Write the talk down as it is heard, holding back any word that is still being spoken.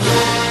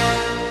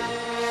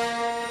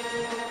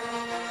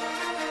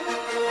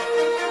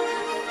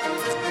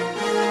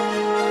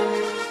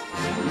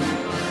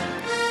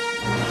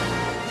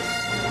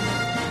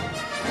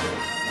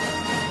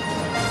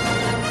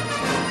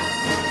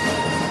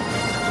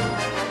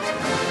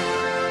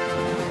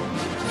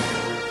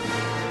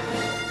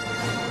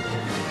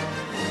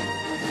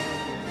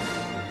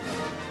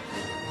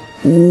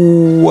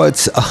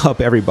What's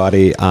up,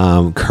 everybody?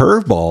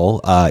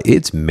 Curveball.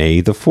 It's May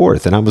the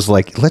 4th, and I was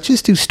like, let's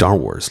just do Star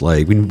Wars.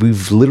 Like,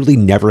 we've literally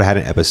never had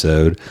an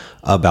episode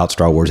about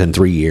Star Wars in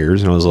 3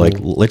 years, and I was like,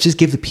 let's just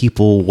give the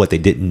people what they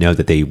didn't know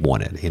that they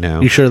wanted. You know,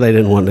 You sure they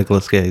didn't want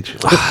Nicolas Cage?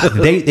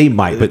 they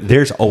might, but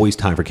there's always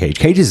time for Cage.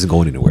 Cage isn't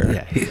going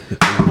anywhere.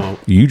 Yeah.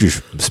 You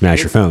just smash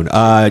your phone.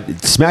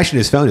 Smashing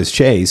his phone is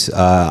Chase.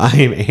 I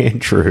am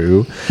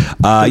Andrew.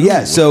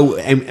 Yeah. So,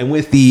 and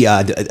with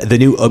the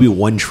new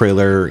Obi-Wan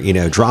trailer,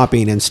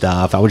 dropping and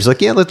stuff, I was just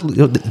like, yeah,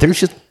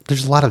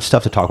 there's a lot of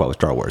stuff to talk about with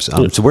Star Wars.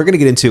 So we're going to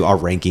get into our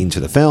rankings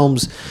of the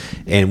films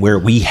and where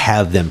we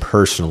have them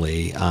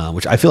personally,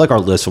 which I feel like our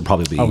list will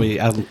probably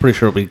be. I'm pretty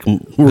sure it'll be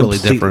really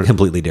different.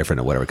 Completely different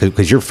or whatever.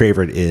 Because your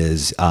favorite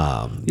is.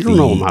 You don't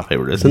know what my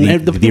favorite is.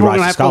 And the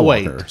Rise of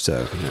Skywalker. Skywalker.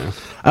 So,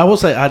 I will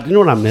say, you know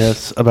what I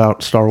miss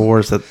about Star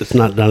Wars that it's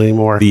not done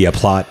anymore? The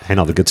plot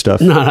and all the good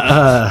stuff.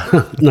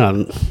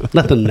 No,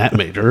 nothing that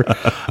major.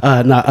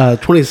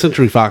 20th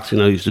Century Fox,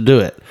 used to do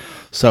it.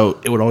 So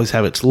it would always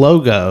have its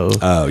logo.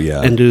 Oh,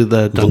 yeah. And do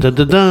the dun dun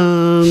dun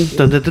dun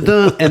dun dun dun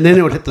dun, and then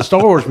it would hit the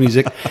Star Wars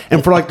music.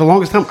 And for like the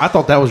longest time, I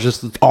thought that was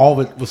just all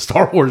of it was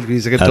Star Wars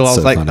music until I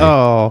was like, funny.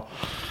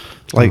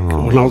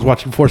 When I was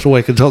watching Force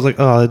Awakens, I was like,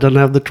 it doesn't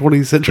have the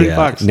 20th Century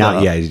Fox.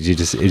 Now, it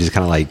just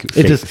kind of like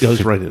it just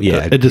goes right into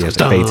it. It just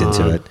fades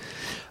into it.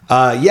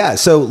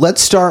 So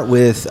let's start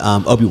with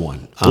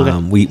Obi-Wan.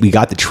 Okay. We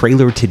got the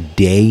trailer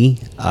today,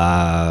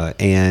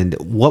 and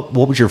what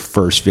was your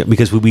first feel?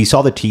 Because we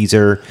saw the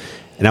teaser,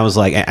 and I was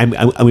like,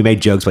 and we made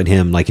jokes about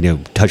him, like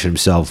touching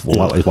himself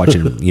while I was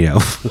watching,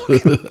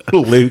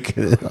 Luke.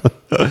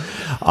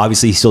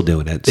 Obviously, he's still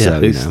doing it,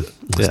 so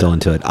still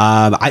into it.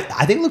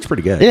 I think it looks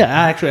pretty good.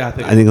 Yeah, I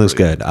think it looks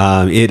good.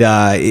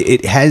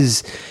 It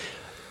has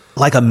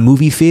like a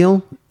movie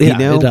feel, it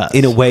does.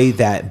 In a way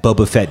that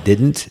Boba Fett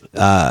didn't.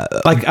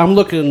 I'm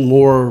looking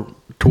more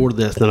toward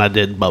this than I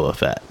did Boba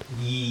Fett.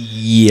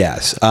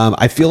 Yes.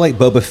 I feel like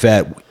Boba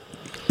Fett,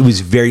 it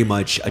was very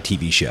much a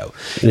TV show.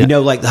 Yeah.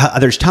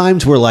 There's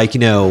times where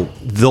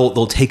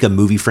they'll take a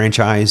movie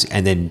franchise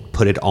and then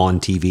put it on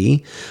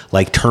TV,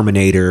 like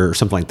Terminator or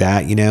something like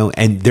that,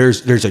 and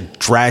there's a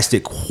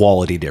drastic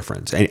quality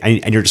difference,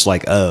 and you're just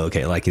like, oh,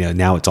 okay,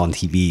 now it's on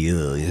TV.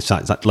 It's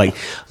not like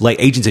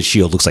Agents of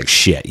S.H.I.E.L.D. looks like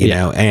shit,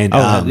 know, and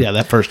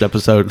that first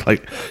episode,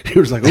 he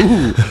was like,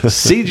 ooh,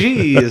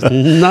 CG is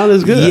not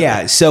as good.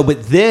 Yeah. So,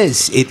 but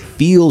this, it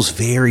feels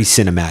very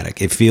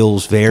cinematic. It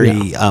feels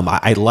very.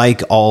 I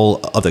like all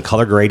of the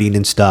color grading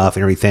and stuff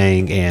and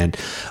everything, and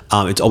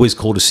it's always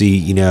cool to see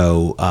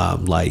Ewan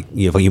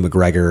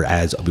McGregor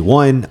as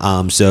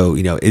Obi-Wan. So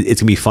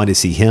it's gonna be fun to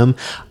see him.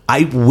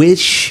 I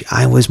wish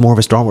I was more of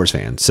a Star Wars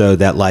fan, so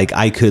that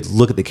I could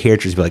look at the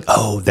characters and be like,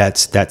 oh,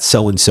 that's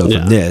so and so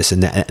from this,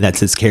 and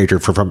that's this character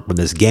from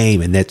this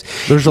game, and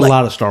there's a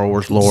lot of Star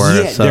Wars lore.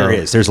 Yeah, so. There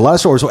is. There's a lot of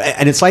Star Wars,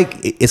 and it's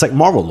like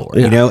Marvel lore.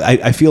 Yeah.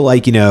 I feel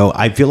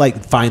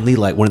like finally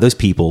one of those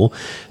people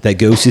that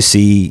goes to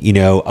see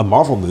a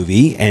Marvel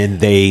movie and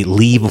they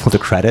leave before the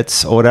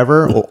credits or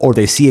whatever, or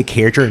they see a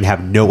character and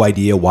have no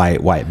idea why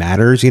it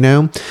matters.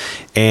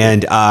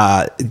 And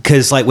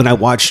because when I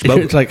watched,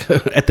 it's like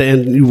at the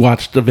end you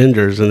watched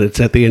Avengers and it's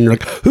at the end you're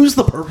like, who's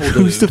the purple dude?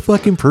 Who's the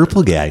fucking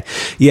purple guy?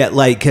 Yeah,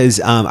 because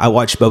I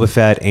watched Boba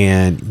Fett,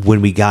 and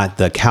when we got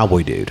the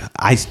cowboy dude,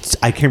 I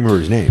can't remember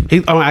his name.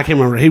 I can't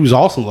remember. He was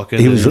awesome looking.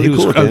 He was really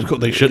cool.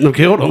 They shouldn't have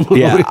killed him.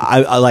 Yeah,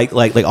 I like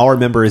all I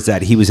remember is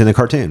that he was in the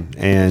cartoon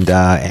and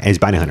he's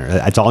bounty hunter.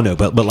 That's all I know.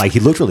 But he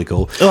looked really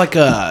cool.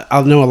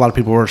 I know a lot of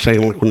people were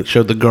saying when it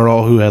showed the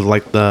girl who had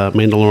the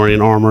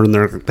Mandalorian armor and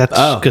that's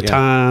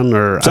Katan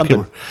or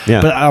something.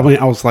 Yeah, but I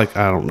was like,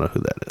 I don't know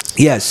who that is.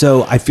 Yeah,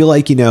 so I feel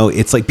like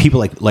it's like people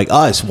like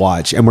us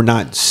watch, and we're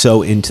not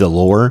so into the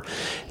lore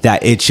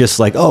that it's just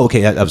like, oh,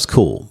 okay, that was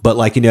cool. But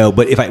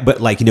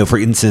for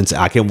instance,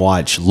 I can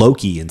watch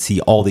Loki and see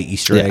all the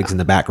Easter eggs in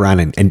the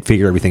background and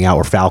figure everything out,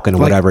 or Falcon or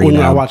whatever. When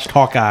I watched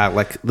Hawkeye,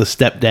 the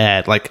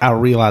stepdad, I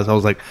realized, I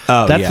was like,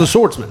 that's the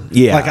swordsman.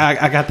 Yeah,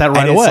 I got that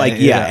right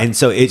away. And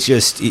so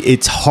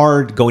it's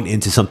hard going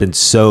into something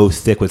so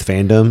thick with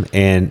fandom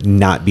and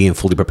not being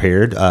fully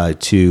prepared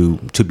to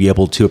be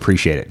able to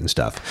appreciate it and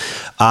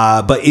stuff.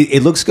 But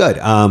it looks good.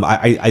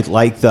 I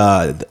like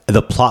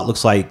the plot.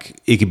 Looks like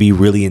it could be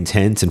really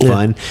intense and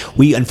fun.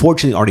 We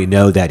unfortunately already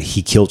know that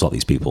he kills all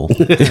these people.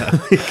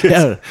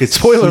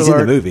 Spoiler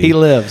alert, in the movie. He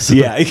lives.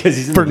 Yeah, because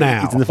he's in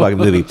the fucking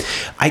movie.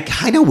 I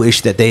kind of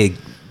wish that they had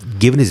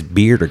given his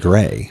beard a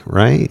gray,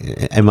 right?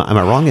 Am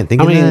I wrong in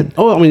thinking that?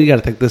 You got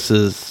to think this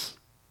is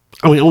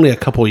only a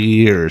couple of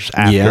years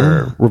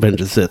after Revenge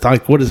of the Sith. I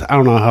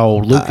don't know how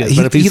old Luke is,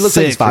 but if he looks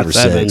like 5 or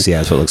 6,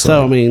 that's what it looks like.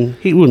 So,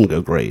 he wouldn't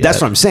go great yet.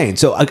 That's what I'm saying.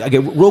 So,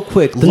 again, real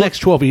quick. The next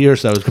 12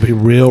 years, though, is going to be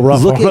real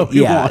rough.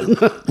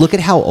 Look at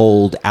how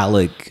old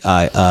Alec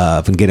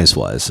Van Guinness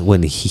was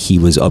when he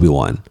was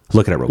Obi-Wan.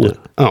 Look at it real quick.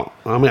 Oh,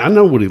 I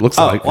know what he looks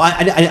like. Well,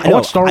 I know.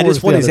 I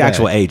just want his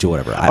actual age or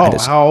whatever.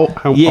 How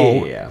old?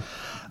 Yeah.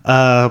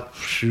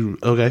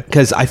 Shoot. Okay.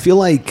 Because I feel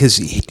like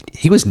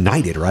he was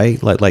knighted, right?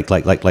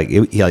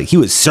 He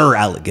was Sir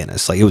Alec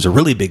Guinness. Like it was a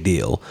really big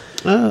deal.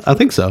 I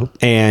think so.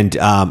 And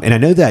I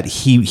know that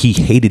he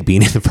hated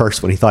being in the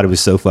first one. He thought it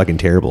was so fucking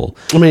terrible.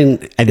 I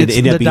mean, and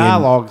the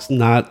dialogue's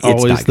not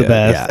always the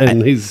best. Yeah.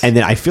 And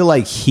then I feel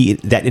like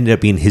that ended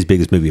up being his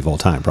biggest movie of all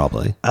time,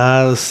 probably.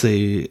 Let's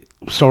see.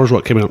 Star Wars,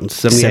 what came out in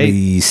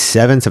 78?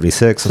 77,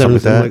 76, something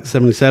like that. Like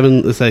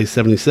 77. Let's say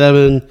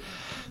 77.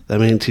 That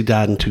means he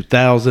died in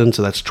 2000,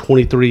 so that's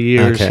 23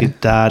 years he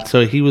died.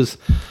 So he was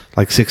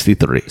like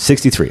 63.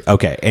 63,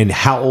 okay. And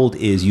how old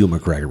is Ewan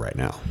McGregor right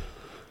now?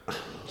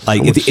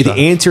 Like, if the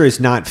answer is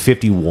not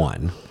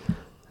 51,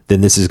 then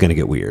this is going to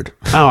get weird.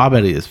 Oh, I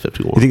bet he is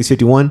 51. You think he's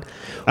 51?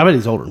 I bet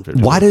he's older than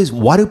 51.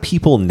 Why do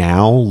people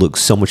now look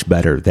so much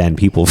better than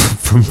people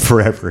from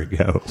forever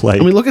ago?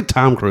 Like, I mean, look at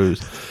Tom Cruise.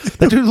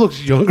 That dude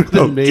looks younger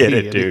than me. Get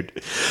it, dude.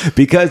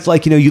 Because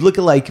you look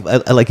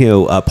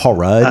at Paul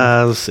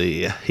Rudd. Let's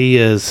see.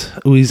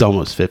 He's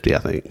almost 50, I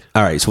think.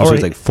 All right, so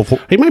he's like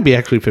he might be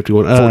actually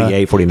 51.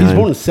 48, 49. He's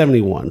born in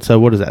 71. So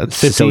what is that?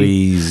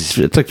 50?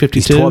 So it's like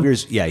 52. He's 12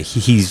 years. Yeah,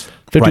 he's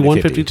 51, right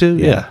at 50. 52.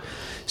 Yeah.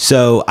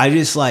 So I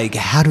just like,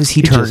 how does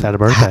he turn? Just had a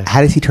birthday.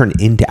 How does he turn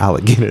into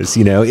Alec Guinness?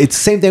 It's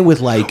the same thing with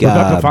like. We're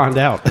about to find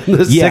out. In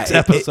this 6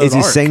 episode it's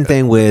the same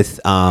thing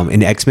with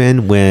in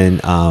X-Men when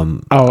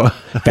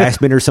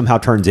Fassbender somehow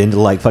turns into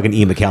like fucking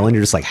Ian McKellen.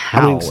 You're just like,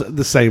 how? I mean,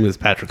 the same as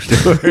Patrick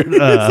Stewart. It's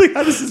like,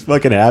 how does this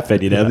fucking happen?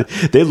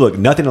 They look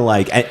nothing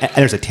alike. And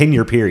there's a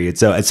 10-year period,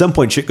 so at some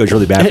point shit goes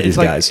really bad for these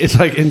guys. It's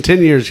like in 10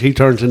 years he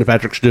turns into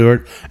Patrick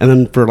Stewart, and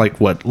then for like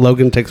what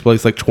Logan takes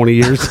place like 20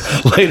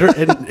 years later.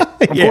 And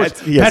of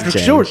course, Patrick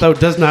Stewart though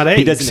does not age.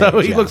 He doesn't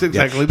age, he looks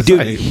exactly the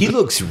same. He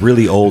looks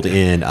really old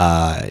in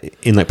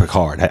like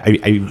Picard.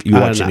 You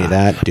watch any of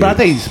that? Dude? But I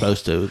think he's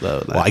supposed to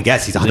though. Well, I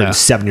guess he's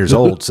 107 years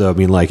old. So I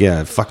mean, like,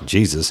 yeah, fucking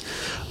Jesus.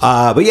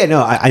 But yeah,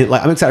 no,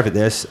 I'm excited for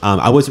this.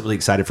 I wasn't really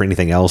excited for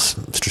anything else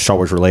Star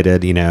Wars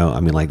related. I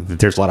mean, like,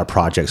 there's a lot of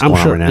projects going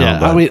on right now. Yeah,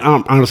 but I mean,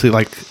 honestly,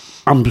 like,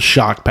 I'm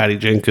shocked Patty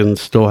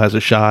Jenkins still has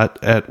a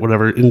shot at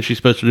whatever. Isn't she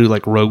supposed to do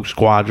like Rogue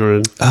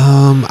Squadron?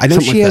 I know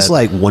she has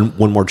like one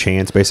more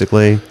chance,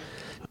 basically,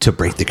 to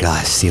break the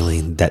glass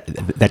ceiling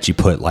that she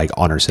put like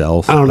on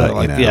herself. I don't know.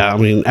 I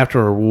mean,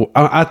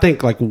 I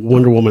think like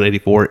Wonder Woman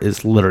 84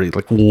 is literally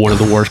like one of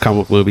the worst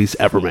comic movies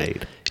ever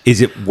made.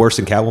 Is it worse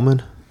than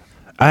Catwoman?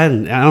 I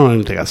don't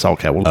even think I saw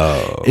Catwoman.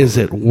 Oh. Is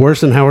it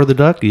worse than Howard the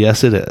Duck?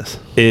 Yes, it is.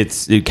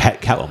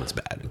 Catwoman's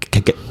bad.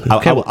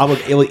 I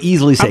will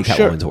easily say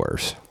Catwoman's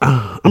worse.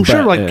 I'm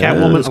sure like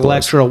Catwoman,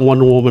 Elektra,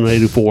 Wonder Woman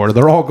 84,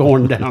 they're all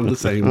going down the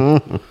same.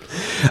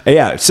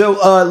 Yeah. So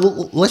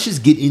let's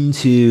just get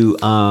into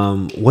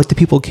what the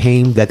people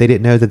came that they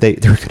didn't know that they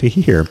were going to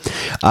hear.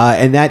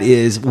 And that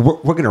is, we're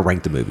going to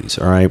rank the movies,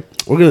 all right?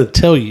 We're going to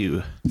tell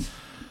you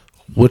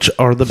which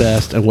are the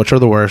best and which are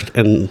the worst,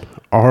 and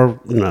our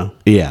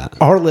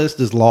list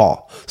is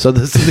law, so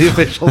this is the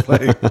official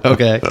thing.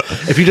 Okay,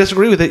 if you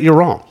disagree with it, you're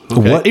wrong.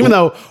 Okay? Even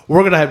though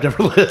we're gonna have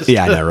different lists.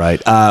 Yeah, I know, right?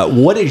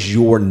 What is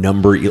your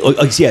number?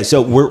 Yeah,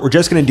 so we're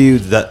just gonna do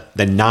the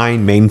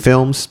 9 main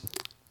films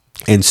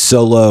and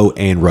Solo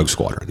and Rogue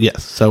Squadron.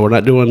 Yes. So we're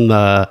not doing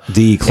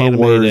the Clone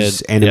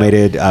Wars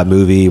animated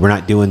movie. We're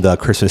not doing the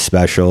Christmas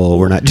special.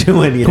 We're not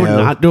doing We're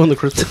not doing the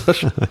Christmas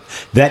special.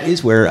 That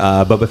is where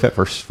Boba Fett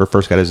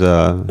first got his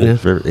and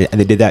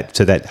they did that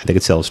so that they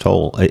could sell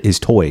his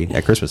toy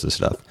at Christmas and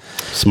stuff.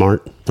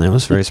 Smart. It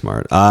was very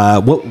smart.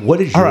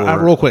 What is your... All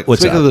right, real quick.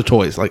 Speaking of the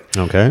toys, like,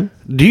 okay,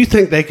 do you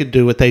think they could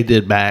do what they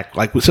did back?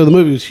 Like, so the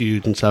movie was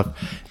huge and stuff,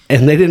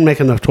 and they didn't make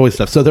enough toy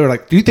stuff. So they're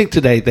like, do you think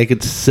today they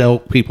could sell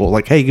people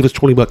like, hey, give us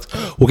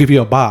 $20, we'll give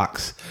you a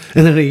box,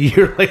 and then a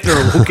year later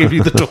we'll give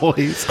you the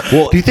toys?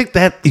 Well, do you think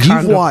that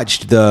you've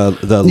watched the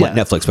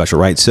Netflix special,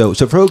 right? So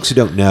for folks who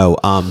don't know,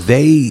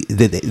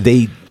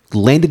 they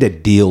landed a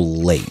deal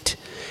late.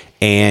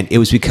 And it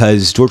was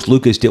because George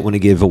Lucas didn't want to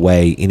give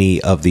away any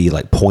of the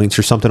like points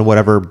or something or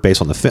whatever based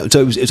on the film.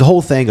 So it's a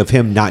whole thing of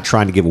him not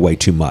trying to give away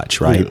too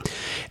much, right? Yeah.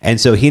 And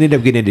so he ended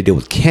up getting into a deal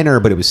with Kenner,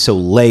 but it was so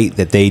late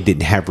that they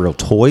didn't have real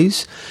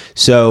toys.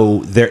 So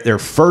their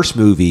first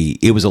movie,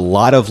 it was a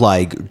lot of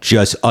like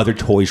just other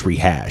toys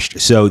rehashed.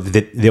 So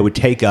that they would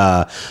take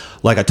a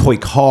toy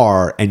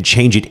car and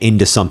change it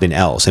into something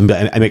else, and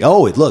like,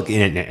 oh, look,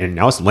 and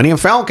now it's the Millennium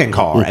Falcon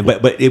car, and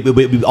but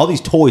it, all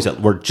these toys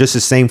that were just the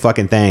same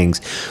fucking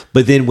things.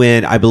 But then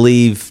when I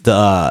believe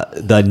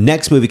the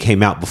next movie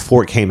came out,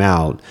 before it came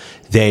out,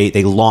 they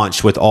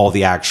launched with all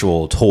the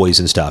actual toys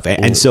and stuff,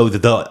 and so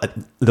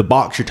the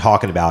box you're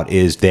talking about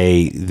is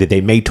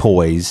they made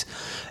toys.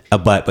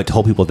 But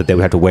told people that they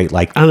would have to wait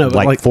like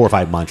 4 or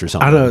 5 months or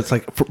something. I know, it's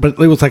like, but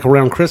it was like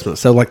around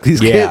Christmas. So like these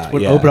kids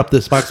would open up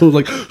this box and was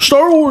like,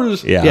 Star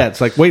Wars. Yeah, it's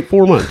like, wait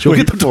 4 months. You'll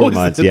get the 4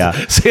 months. Yeah.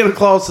 Santa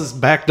Claus is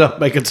backed up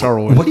making Star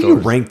Wars. What do you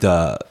rank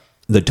the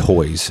the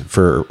toys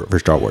for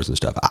Star Wars and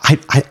stuff.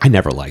 I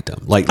never liked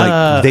them. Like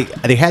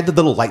they had the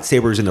little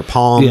lightsabers in their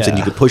palms and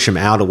you could push them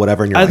out or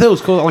whatever. And I thought it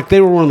was cool. Like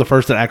they were one of the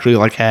first that actually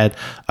like had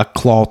a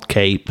cloth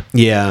cape.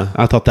 Yeah,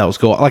 I thought that was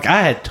cool. Like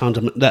I had tons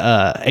of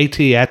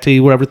AT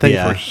whatever things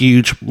were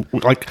huge.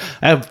 Like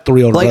I have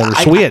 3 older brothers,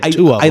 so we had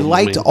 2 of them. I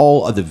liked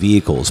all of the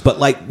vehicles, but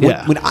like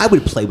when I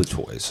would play with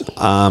toys,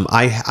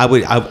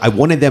 I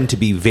wanted them to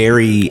be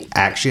very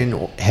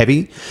action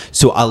heavy.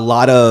 So a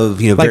lot of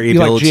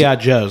variability. Like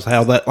GI Joes,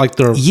 how that like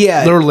their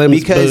limbs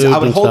because I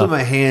would hold stuff. them in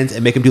my hands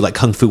and make them do like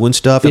kung fu and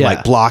stuff and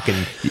like block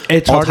and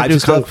it's all hard types to do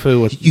of stuff. kung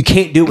fu with you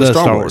can't do it with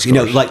Star Wars. You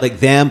know, stores. like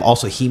them.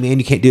 Also, He-Man,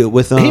 you can't do it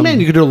with them. He-Man,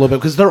 you could do a little bit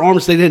because their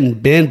arms they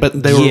didn't bend,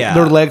 but they were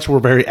their legs were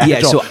very agile.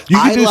 Yeah, so you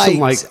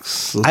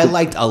could I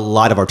liked a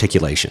lot of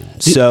articulation.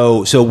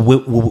 So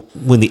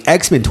when the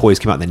X-Men toys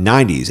came out in the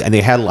 90s and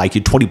they had like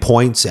 20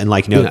 points and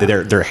like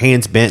their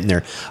hands bent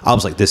and I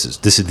was like, this is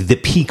the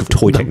peak of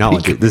toy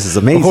technology. This is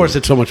amazing. Of course,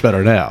 it's so much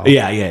better now.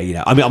 Yeah.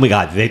 I mean, oh my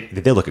god,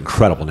 they look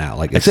incredible now.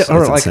 Like it's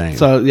insane.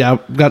 So yeah,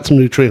 I've got some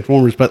new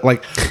Transformers, but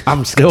like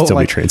I'm still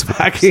like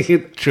I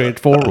can't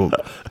transform them.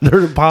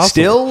 They're impossible.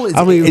 Still,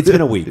 I mean, it's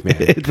been a week, man.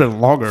 It's been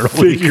longer.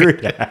 Figure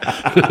it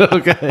out.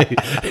 Okay,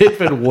 it's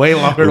been way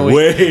longer. Than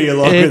way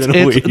longer than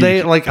a week.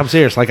 They like I'm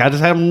serious. Like I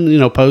just have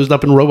them, posed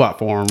up in robot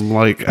form.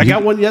 Like I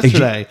got one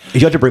yesterday.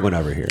 You have to bring one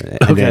over here.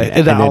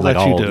 And I'll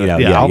let you do it.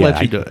 I'll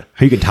let you do it.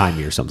 You can time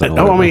me or something.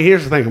 I mean,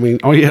 here's the thing. I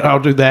mean, I'll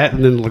do that,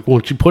 and then like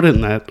once you put it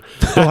in that,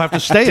 you'll have to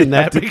stay in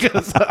that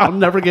because I'll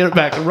never get it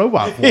back in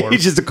robot form.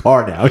 It's just a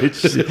car now.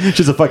 It's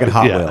just a fucking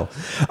Hot Wheel.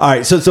 All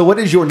right. So what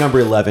is your number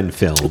 11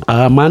 film?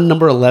 My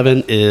number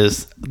 11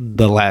 is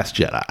The Last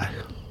Jedi.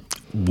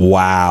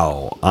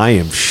 Wow, I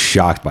am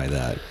shocked by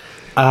that.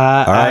 All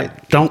right. I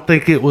don't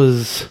think it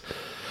was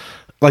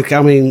like,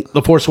 I mean,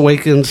 The Force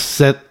Awakens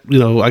set,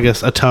 I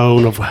guess a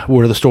tone of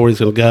where the story's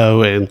going to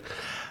go. And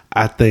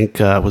I think,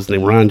 what's his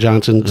name? Ryan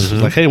Johnson.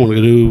 Like, hey, I want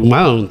to do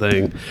my own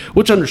thing,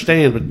 which I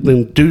understand, but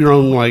then do your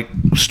own like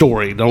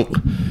story. Don't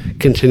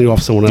continue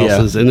off someone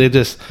else's. And it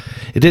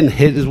didn't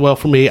hit as well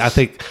for me. I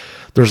think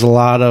there's a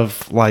lot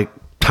of like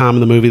time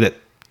in the movie that,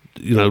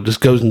 just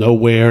goes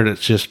nowhere and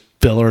it's just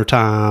filler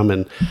time.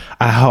 And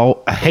I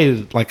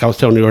hated, like I was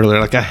telling you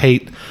earlier, like I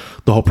hate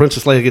the whole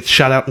Princess Leia gets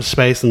shot out in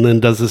space and then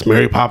does this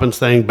Mary Poppins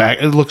thing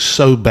back. It looks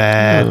so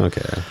bad.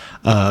 Okay.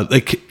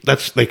 They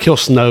kill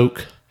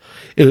Snoke.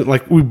 And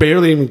like we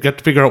barely even got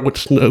to figure out what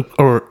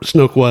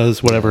Snoke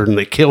was, whatever, and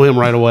they kill him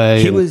right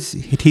away. He's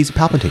a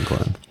Palpatine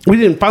clone. We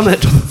didn't find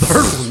that till the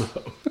third one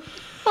though.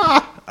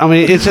 I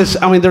mean,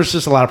 there's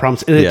just a lot of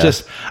problems, and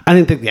I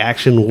didn't think the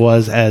action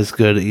was as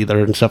good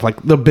either and stuff.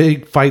 Like the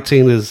big fight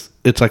scene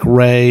it's like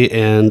Rey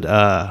and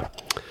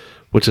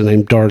what's his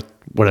name, Darth,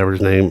 whatever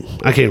his name,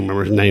 I can't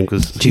remember his name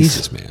because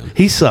Jesus, man,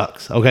 he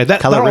sucks. Okay,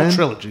 that whole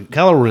trilogy,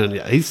 Kylo Ren,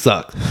 yeah, he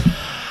sucks.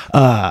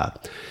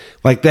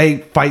 Like they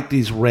fight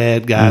these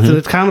red guys, and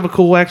it's kind of a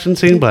cool action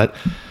scene, but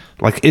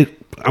like it.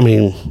 I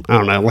mean, I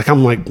don't know. Like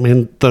I'm like,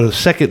 man, the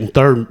second and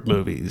third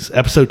movies,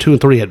 episode 2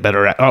 and 3 had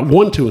better.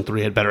 1, 2, and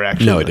 3 had better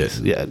action. No, it did.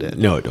 Yeah, it did.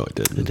 No, it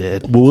didn't. It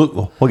did.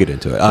 We'll get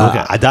into it.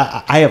 Okay.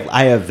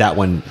 I have that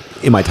one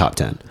in my top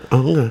 10.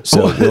 Okay.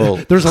 So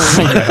there's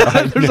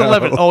 11. There's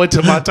 11. Oh, it's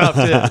in my top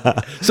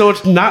 10. So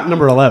it's not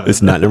number 11.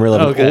 It's not number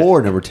 11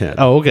 or number 10.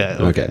 Oh, okay.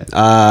 Okay.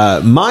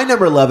 My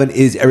number 11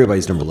 is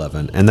everybody's number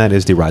 11, and that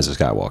is The Rise of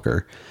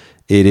Skywalker.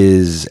 It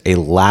is a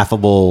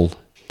laughable,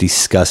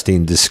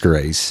 disgusting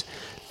disgrace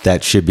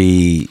that should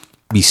be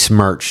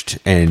besmirched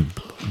and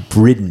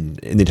ridden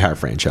in the entire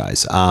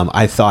franchise.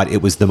 I thought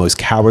it was the most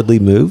cowardly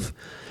move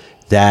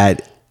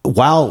that,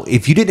 while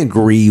if you didn't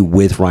agree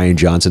with Rian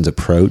Johnson's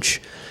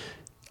approach,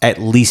 at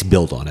least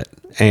build on it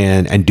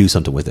and do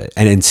something with it.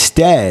 And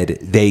instead,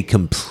 they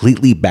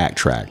completely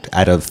backtracked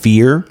out of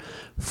fear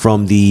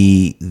from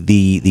the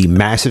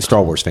massive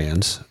Star Wars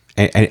fans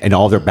and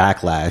all their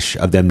backlash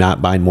of them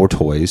not buying more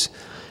toys,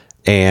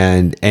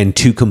 and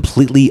to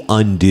completely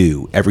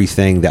undo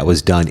everything that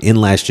was done in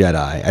Last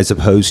Jedi, as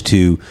opposed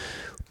to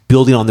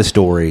building on the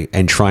story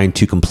and trying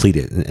to complete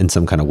it in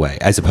some kind of way.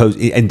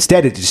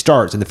 Instead, it just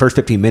starts, and the first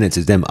 15 minutes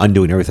is them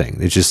undoing everything.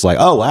 It's just like,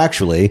 oh,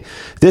 actually,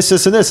 this,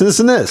 and this, and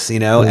this, and this,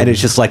 and it's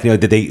just like,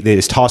 they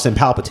just toss in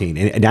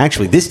Palpatine, and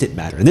actually this didn't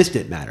matter, and this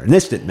didn't matter, and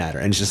this didn't matter,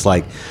 and it's just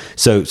like,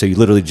 so you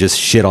literally just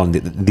shit on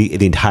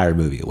the entire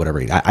movie or whatever.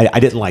 I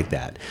didn't like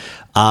that.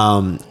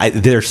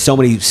 There's so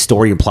many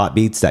story and plot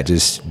beats that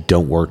just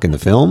don't work in the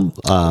film.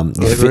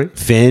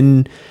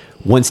 Finn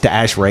wants to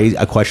ask Rey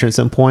a question at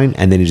some point,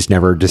 and then he just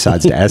never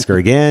decides to ask her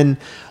again.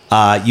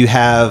 You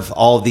have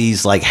all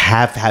these like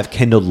have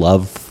kindled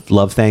love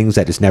things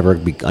that just never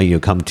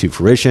come to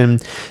fruition.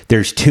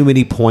 There's too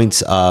many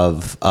points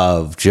of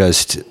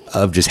just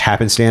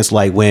happenstance,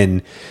 like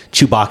when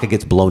Chewbacca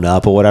gets blown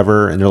up or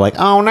whatever, and they're like,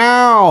 oh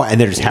no, and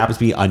there just happens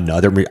to be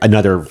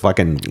another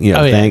fucking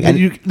thing.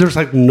 And there's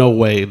like no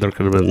way there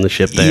could have been the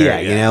ship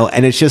there. Yeah,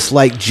 and it's just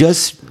like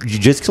just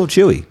kill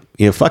Chewie.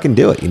 Fucking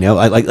do it.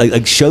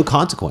 Like show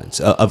consequence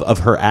of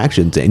her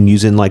actions and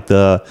using like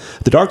the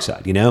dark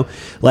side.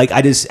 Like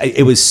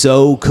it was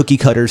so cookie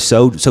cutter,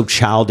 so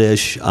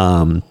childish.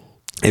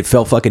 It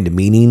felt fucking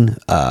demeaning.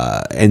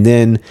 And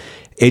then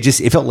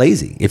it felt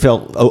lazy. It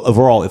felt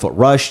overall, it felt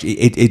rushed.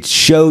 It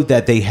showed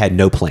that they had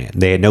no plan.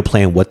 They had no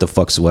plan what the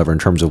fucksoever in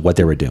terms of what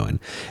they were doing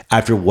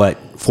after what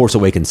Force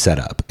Awakens set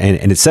up.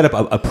 And it set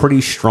up a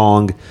pretty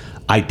strong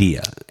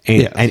idea.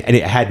 And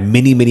it had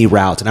many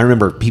routes. And I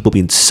remember people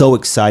being so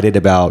excited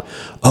about,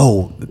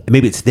 oh,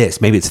 maybe it's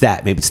this, maybe it's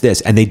that, maybe it's this.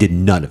 And they did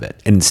none of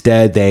it. And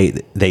instead,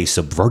 they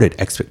subverted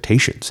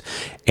expectations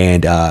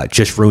and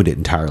just ruined it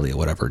entirely or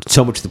whatever.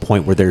 So much to the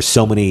point where there's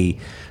so many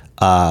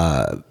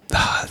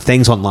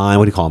things online.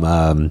 What do you call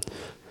them?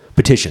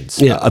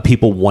 Petitions of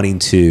people wanting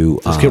to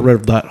get rid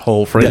of that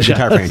whole franchise. The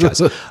entire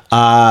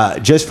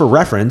franchise. Just for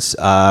reference,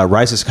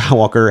 Rise of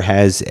Skywalker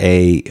has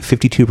a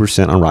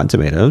 52% on Rotten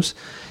Tomatoes.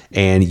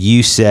 And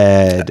you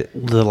said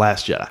The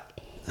Last Jedi.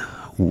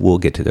 We'll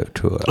get to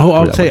I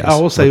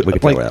will say, we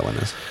can tell where that one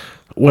is.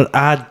 What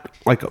I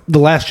like, The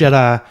Last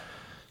Jedi.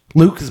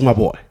 Luke is my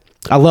boy.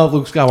 I love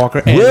Luke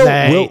Skywalker.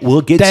 And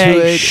we'll get to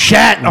it.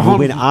 Shat on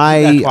when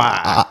I'm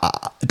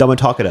gonna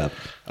talk it up.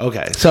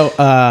 Okay, so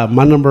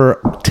my number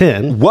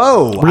 10.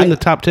 Whoa, we're in the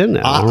top 10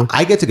 now.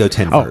 I get to go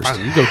 10 first.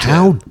 Fine, you go 10.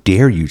 How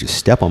dare you just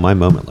step on my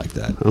moment like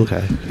that?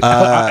 Okay,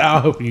 I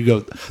hope you go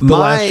The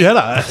Last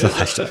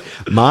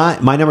Jedi.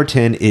 My number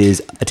 10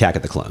 is Attack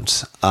of the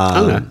Clones.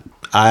 Okay.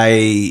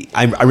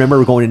 I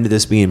remember going into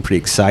this being pretty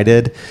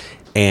excited,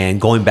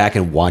 and going back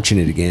and watching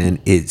it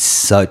again. It's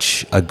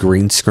such a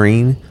green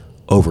screen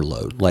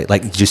overload.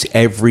 Like just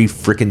every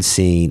freaking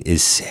scene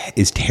is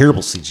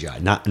terrible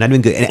CGI. Not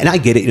even good. And I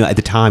get it. At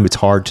the time, it's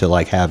hard to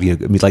like have. I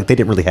mean, like they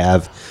didn't really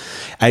have.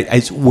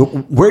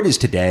 Where it is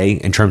today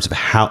in terms of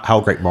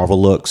how great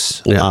Marvel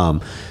looks. Yeah.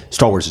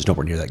 Star Wars is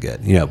nowhere near that good.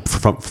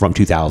 From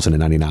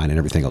 2099 and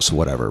everything else,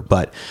 whatever.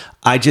 But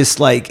I just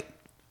like.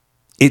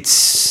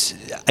 It's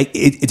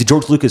a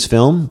George Lucas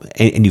film,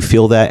 and you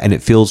feel that, and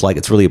it feels like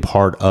it's really a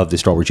part of the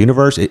Star Wars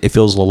universe. It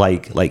feels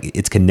like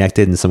it's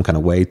connected in some kind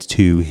of way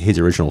to his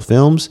original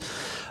films.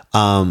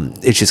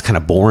 It's just kind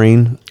of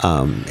boring.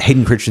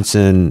 Hayden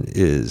Christensen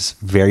is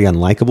very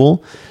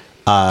unlikable.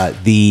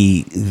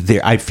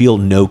 I feel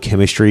no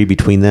chemistry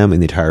between them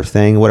in the entire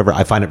thing. Whatever.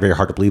 I find it very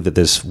hard to believe that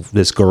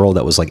this girl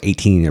that was like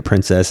 18 and a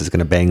princess is going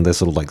to bang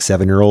this little like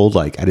 7-year-old.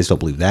 Like I just don't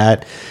believe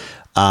that.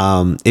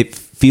 It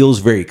feels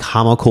very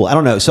comical. I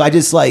don't know. So I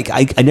just like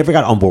I never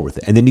got on board with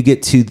it. And then you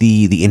get to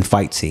the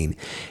in-fight scene,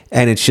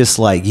 and it's just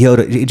like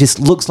Yoda. It just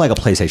looks like a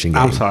PlayStation game.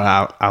 I'm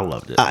sorry, I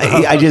loved it.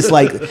 I just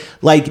like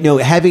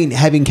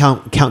having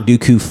Count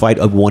Dooku fight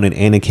Obi-Wan and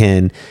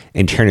Anakin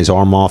and tearing his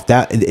arm off.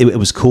 That it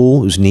was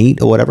cool. It was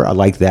neat or whatever. I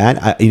like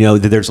that.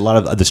 There's a lot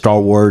of the Star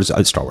Wars, a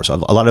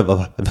lot of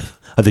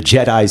the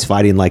Jedis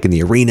fighting like in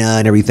the arena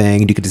and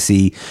everything. And you get to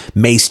see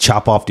Mace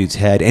chop off dude's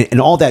head,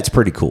 and all that's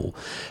pretty cool.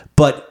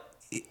 But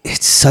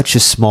it's such a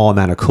small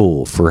amount of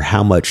cool for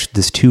how much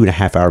this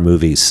 2.5 hour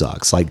movie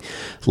sucks. Like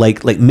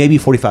maybe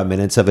 45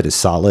 minutes of it is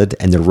solid,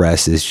 and the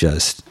rest is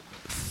just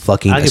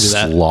fucking a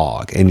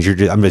slog. And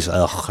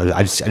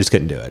I just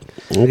couldn't do it.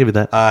 I'll give you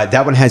that.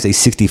 That one has a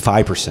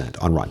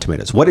 65% on Rotten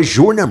Tomatoes. What is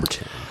your number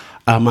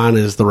 10? Mine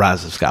is The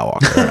Rise of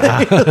Skywalker.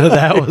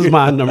 That was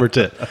my number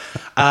 10.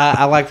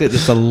 I liked it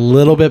just a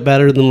little bit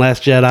better than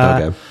Last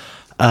Jedi.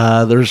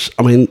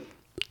 Okay.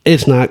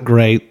 It's not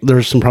great.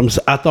 There's some problems.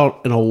 I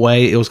thought, in a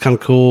way, it was kind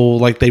of cool.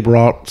 Like, they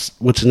brought,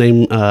 what's his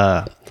name?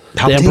 The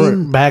Emperor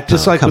back.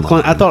 Just like with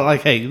Clone. I thought,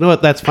 like, hey, you know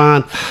what? That's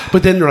fine.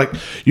 But then they're like,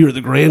 you're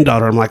the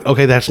granddaughter. I'm like,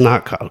 okay, that's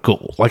not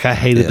cool. Like, I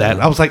hated that.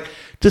 I was like,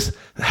 just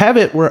have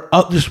it where,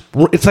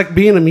 it's like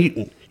being a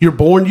mutant. You're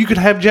born, you could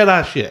have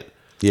Jedi shit.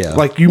 Yeah.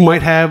 Like, you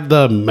might have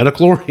the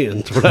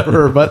Metachlorians or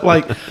whatever, but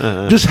like,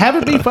 just have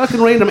it be fucking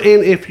random.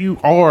 And if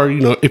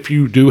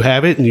you do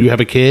have it and you have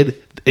a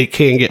kid, it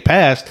can get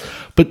passed.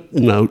 But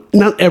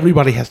not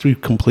everybody has to be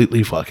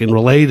completely fucking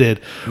related.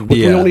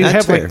 We don't even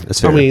have fair. That's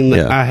fair.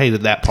 I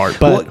hated that part.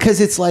 But because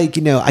it's like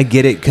I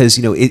get it because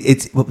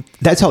it's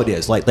that's how it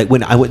is. Like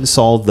when I went and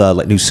saw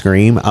the new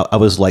Scream, I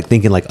was like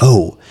thinking like,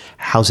 oh,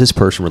 how's this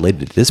person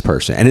related to this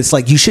person? And it's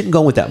like you shouldn't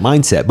go with that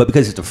mindset, but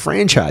because it's a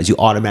franchise, you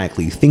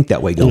automatically think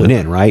that way going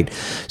in, right?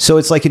 So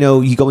it's like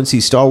you go and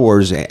see Star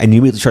Wars, and you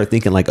immediately start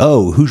thinking like,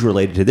 oh, who's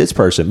related to this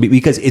person?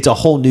 Because it's a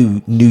whole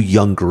new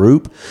young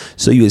group,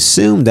 so you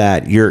assume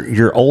that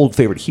your old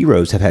favorite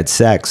heroes have had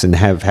sex and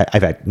I've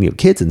had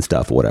kids and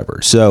stuff or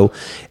whatever. So,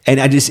 and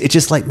it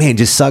just like, man, it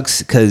just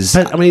sucks because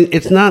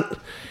it's not.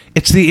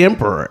 It's the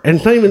Emperor, and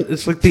it's not even.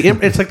 It's like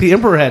the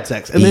Emperor had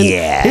sex, and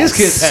then his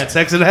kids had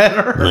sex and had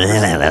her.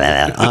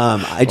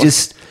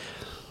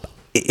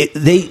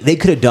 They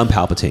could have done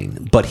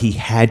Palpatine, but he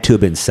had to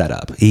have been set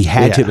up. He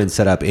had to have been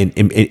set up in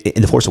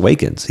The Force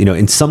Awakens,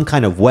 in some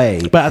kind of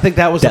way. But I think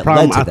that was the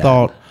problem. I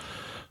thought,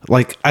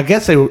 like, I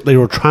guess they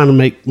were trying to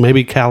make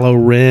maybe Kylo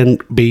Ren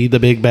be the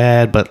big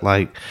bad, but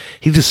like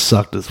he just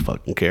sucked as a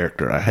fucking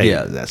character. I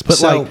hated that. But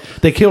like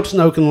they killed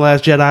Snoke in The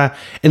Last Jedi,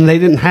 and they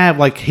didn't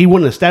have he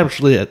wouldn't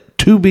establish it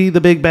to be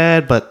the big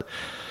bad, but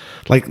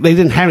like they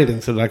didn't have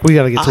anything. So like we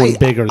got to get someone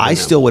bigger. I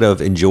still would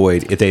have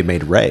enjoyed if they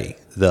made Rey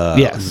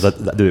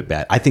the big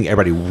bad. I think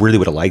everybody really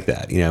would have liked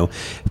that.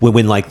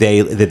 When like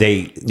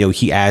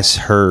he asked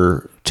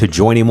her to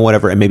join him or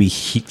whatever, and maybe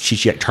she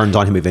like, turns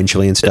on him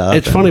eventually and stuff.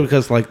 It's funny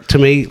because like to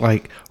me,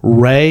 like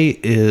Rey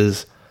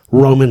is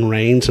Roman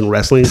Reigns in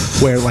wrestling,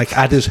 where like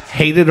I just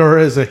hated her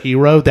as a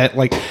hero. That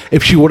like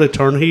if she would have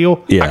turned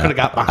heel, I could have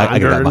got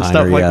behind her and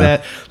stuff like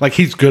that. Like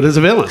he's good as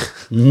a villain.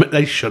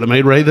 They should have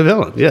made Rey the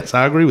villain. Yes,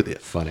 I agree with you.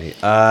 Funny.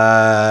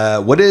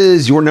 What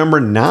is your number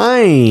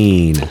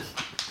 9?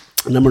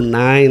 Number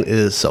 9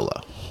 is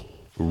Solo.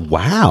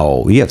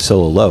 Wow, you have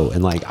Solo low,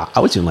 and like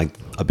I was even like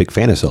a big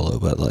fan of Solo,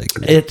 but like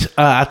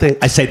I think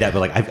I say that, but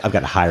like I've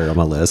got higher on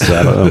my list, so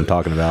I don't know what I'm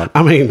talking about.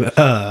 I mean,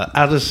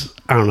 I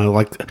don't know,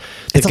 like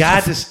the guy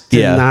just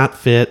did not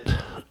fit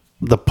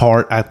the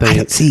part. I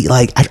think. See,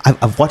 like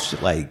I've watched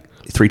it like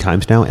 3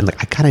 times now, and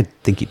like I kind of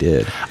think he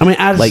did. I mean,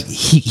 like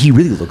he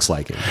really looks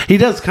like him. He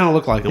does kind of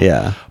look like him.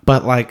 Yeah,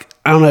 but like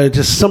I don't know,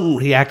 just something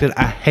he acted.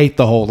 I hate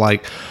the whole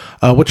like.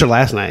 What's your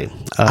last name?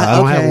 I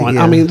don't have one.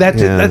 Yeah, I mean, that's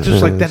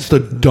just like that's the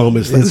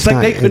dumbest thing. It's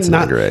like they could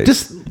not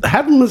just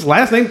have him his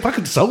last name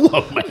fucking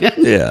Solo, man.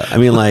 Yeah, I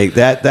mean, like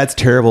that's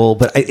terrible.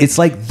 But it's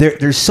like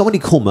there's so many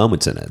cool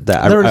moments in it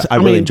that I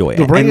really enjoy.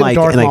 And like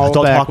don't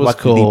talk about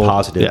the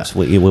positives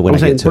when I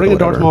get to bringing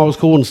Darth Maul was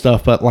cool and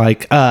stuff. But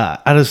like, I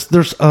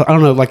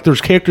don't know, like there's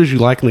characters you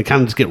like and they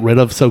kind of just get rid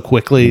of so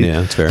quickly.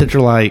 Yeah, that's fair. That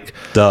you're like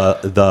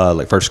the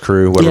like first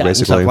crew, whatever,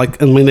 basically.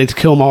 Like, I mean, they just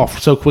kill them off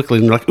so quickly,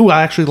 and you're like, ooh,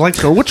 I actually like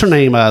her. What's her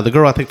name? The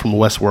girl I think from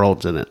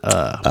Westworld's in it.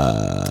 I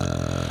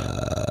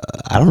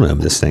don't know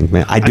this thing,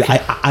 man. I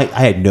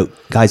had no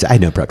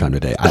prep time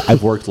today.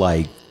 I've worked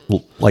like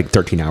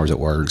 13 hours at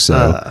work,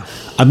 so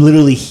I'm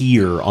literally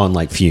here on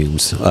like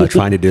fumes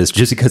trying to do this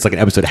just because like an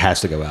episode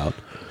has to go out.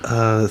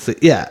 I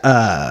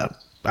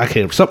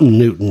can't. Something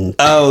Newton.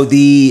 Oh,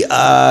 the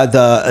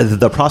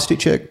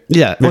prostitute chick.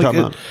 Yeah,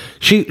 like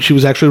she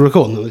was actually real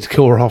cool, and then they just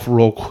kill her off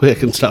real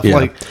quick and stuff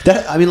like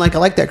that. I mean, like I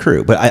like that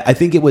crew, but I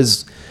think it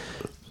was.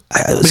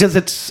 Because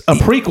it's a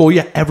prequel,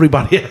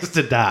 everybody has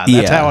to die.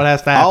 That's how it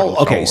has to happen.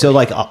 Okay, so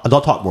like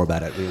I'll talk more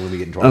about it when we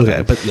get into our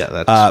time. But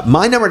that's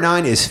my number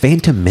 9 is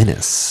Phantom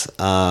Menace.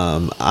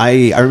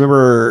 I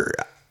remember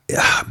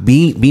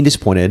being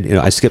disappointed. You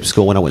know, I skipped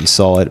school when I went and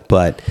saw it,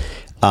 but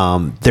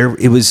there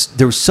was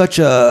such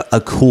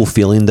a cool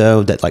feeling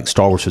though that like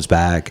Star Wars was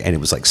back and it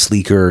was like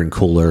sleeker and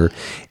cooler,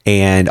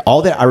 and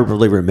all that I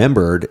really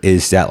remembered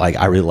is that like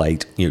I really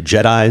liked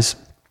Jedis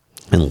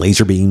and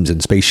laser beams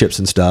and spaceships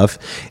and stuff.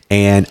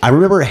 And I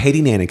remember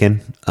hating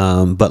Anakin,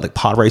 but like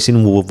pod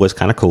racing was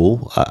kind of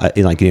cool.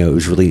 It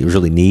was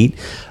really neat.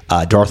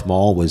 Darth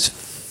Maul was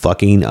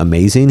fucking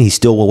amazing. He's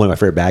still one of my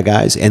favorite bad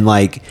guys. And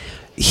like,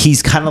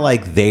 he's kind of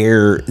like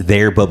their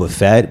Boba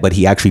Fett, but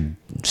he actually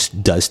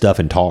does stuff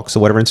and talks or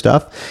whatever and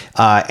stuff.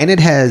 And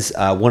it has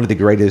one of the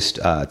greatest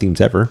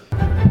themes ever.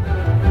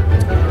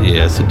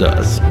 Yes, it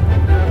does.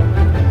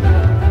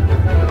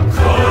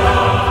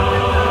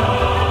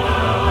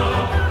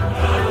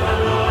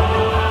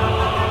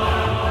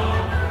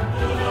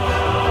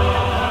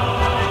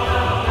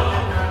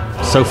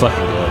 So fucking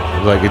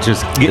good. Like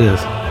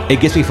it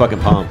gets me fucking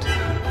pumped.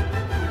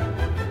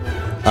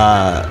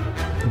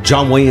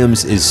 John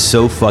Williams is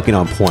so fucking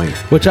on point.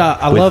 Which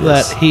I love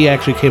that he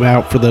actually came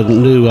out for the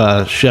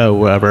new show,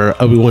 whatever,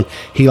 Obi-Wan.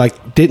 He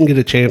like didn't get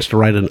a chance to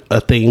write a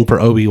theme for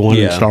Obi-Wan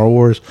in Star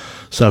Wars,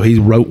 so he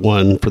wrote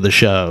one for the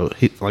show.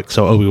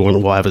 So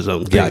Obi-Wan will have his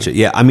own theme. Gotcha.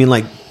 Yeah, I mean,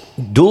 like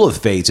Duel of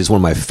Fates is one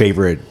of my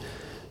favorite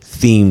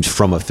themes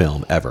from a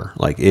film ever.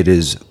 Like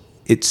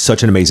it's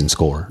such an amazing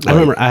score. I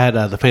remember I had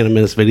the Phantom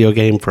Menace video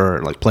game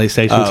for like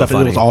PlayStation and stuff,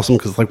 and it was awesome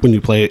because like when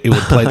you play it, it would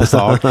play the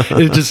song.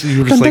 You were just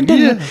like,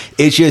 yeah.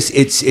 It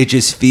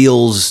just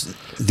feels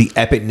the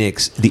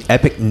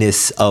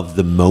epicness of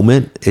the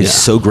moment is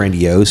so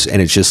grandiose,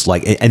 and it's just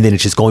like, and then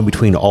it's just going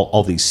between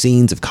all these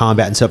scenes of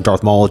combat and stuff.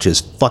 Darth Maul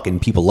just fucking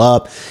people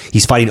up.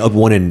 He's fighting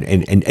Obi-Wan, and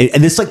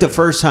it's like the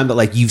first time that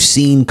like you've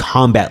seen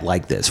combat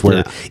like this,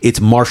 where it's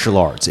martial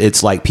arts.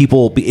 It's like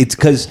people. It's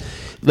because.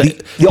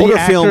 The older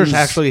films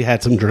actually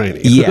had some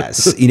training.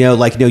 Yes,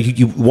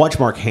 you watch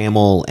Mark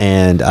Hamill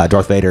and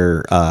Darth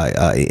Vader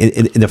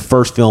in the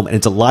first film, and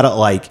it's a lot of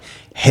like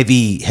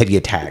heavy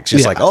attacks.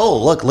 Just like,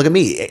 oh look at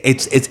me.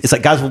 It's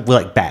like guys with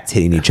like bats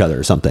hitting each other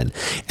or something.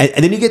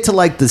 And then you get to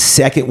like the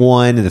second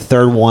one and the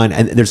third one,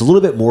 and there's a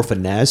little bit more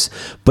finesse.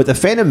 But the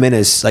Phantom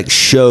Menace like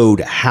showed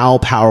how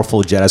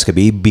powerful Jedis could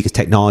be because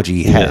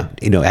technology had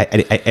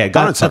had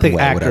gone some way. I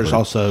think actors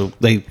also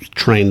they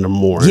trained them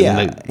more. Yeah,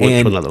 and they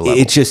went to another level.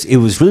 It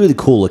was really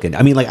cool looking.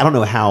 I mean, like I don't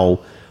know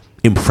how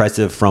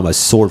impressive from a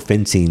sword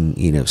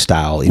fencing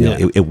style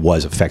it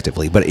was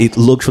effectively, but it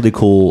looks really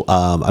cool.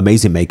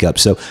 Amazing makeup.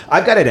 So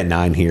I've got it at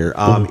 9 here.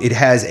 It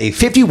has a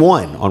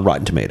 51 on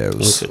Rotten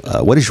Tomatoes.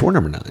 Okay. What is your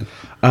number 9?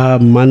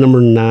 My number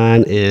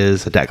 9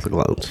 is Attack of the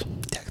Clones.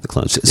 Attack of the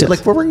Clones. So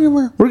like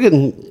we're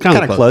getting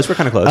kind of close. We're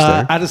kind of close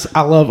there.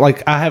 I love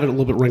like I have it a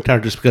little bit ranked higher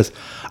just because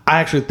I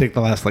actually think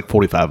the last like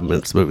 45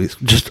 minutes of movies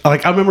just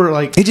like I remember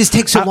like it just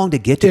takes so long to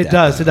get to it. It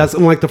does.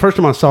 And like the first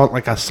time I saw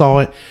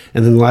it,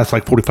 and then the last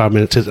like 45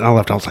 minutes and I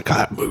left. I was like,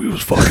 God, that movie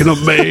was fucking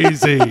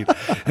amazing.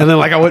 And then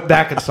like I went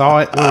back and saw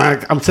it,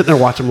 and I'm sitting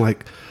there watching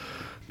like,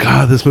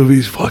 God, this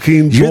movie's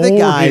fucking. You're the boring.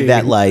 guy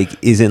that like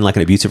is in like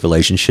an abusive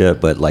relationship,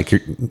 but like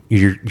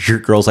your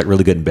girl's like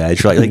really good in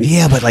bed. You're like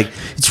yeah, but like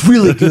it's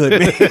really good,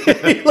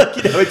 man. Like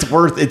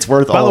it's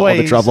worth By all the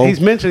way, the trouble. he's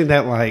mentioning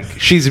that like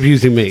she's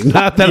abusing me,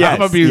 not that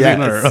I'm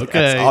abusing her.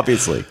 Okay, yes,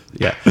 obviously,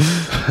 yeah,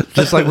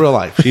 just like real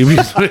life. She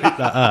abused me.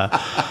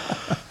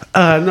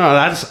 No,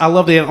 I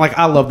love the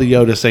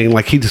Yoda scene.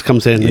 Like he just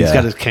comes in, and he's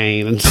got his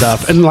cane and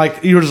stuff, and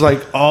like you're just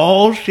like,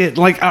 oh shit.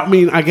 Like I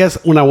mean, I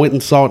guess when I went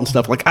and saw it and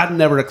stuff, like I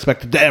never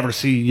expected to ever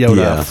see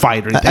Yoda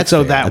fight or anything.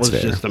 So that was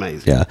just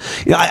amazing. Yeah,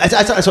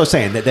 that's what I was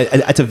saying.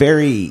 That's a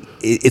very.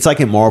 It's like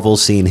in Marvel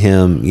seeing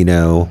him,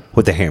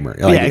 with the hammer.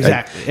 Like, yeah,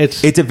 exactly.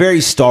 It's a very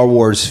Star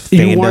Wars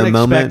fandom you weren't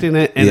moment. expecting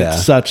it, and it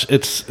was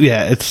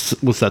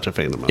such a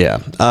fandom moment.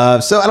 Yeah.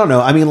 So I don't know.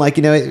 I mean, like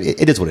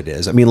it is what it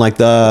is. I mean, like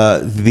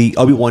the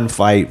Obi-Wan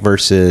fight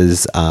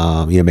versus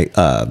fuck,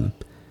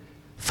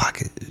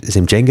 is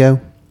him Jango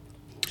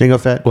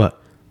Fett? What?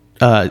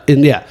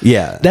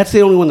 Yeah. That's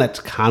the only one that's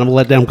kind of a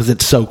letdown because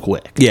it's so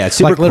quick. Yeah, it's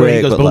super like,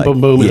 literally quick. It goes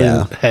boom, boom, boom.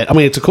 Yeah. And I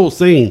mean, it's a cool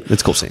scene.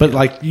 It's a cool scene. But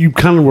like, you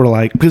kind of were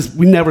like, because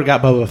we never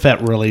got Boba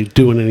Fett really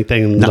doing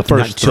anything in the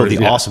first until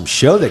the awesome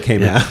show that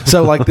came out.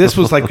 So like, this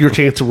was like your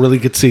chance to really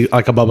get to see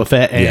like a Boba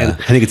Fett. And I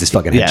think it's his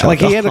fucking head. Yeah, like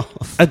he had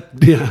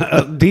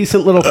a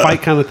decent little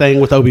fight kind of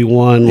thing with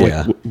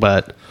Obi-Wan.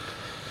 But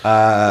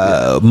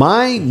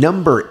my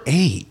number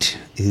 8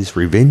 is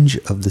Revenge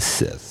of the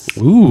Sith.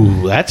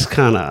 Ooh, that's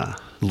kind of.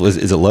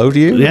 Is it low to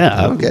you?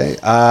 Yeah. Okay.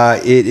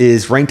 It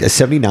is ranked at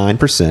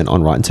 79%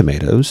 on Rotten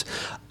Tomatoes.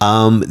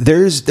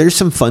 There's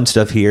some fun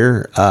stuff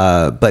here,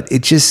 but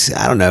it just,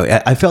 I don't know.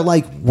 I felt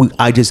like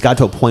I just got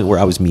to a point where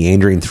I was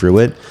meandering through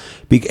it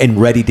and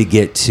ready to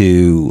get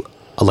to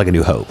like A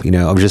New Hope.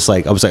 I was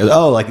like,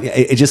 oh, like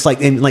it just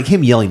like, and like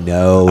him yelling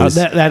no.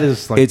 That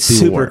is like it's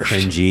super worst.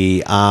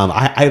 cringy.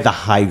 I have the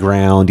high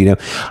ground. Like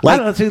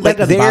that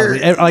doesn't bother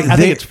me. Like, I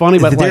think it's funny,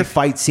 but their like,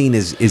 fight scene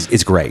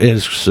is great. It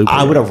is super.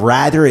 I would have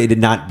rather it had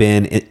not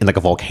been in like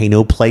a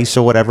volcano place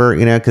or whatever,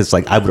 because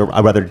like I'd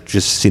rather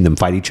just seen them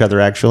fight each other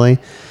actually.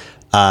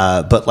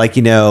 But like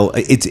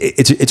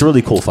it's a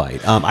really cool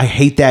fight. I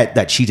hate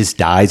that she just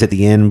dies at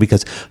the end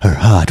because her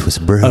heart was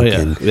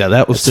broken. Oh, yeah,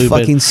 that was stupid.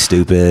 Fucking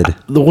stupid.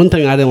 The one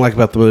thing I didn't like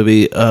about the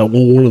movie,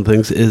 one of the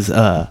things is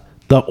the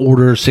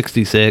Order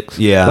 66.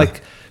 Yeah,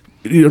 like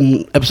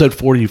in episode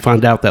 4, you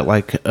find out that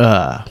like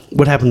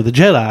what happened to the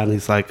Jedi, and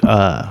he's like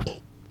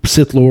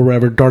Sith Lord,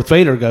 wherever Darth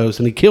Vader goes,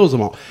 and he kills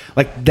them all.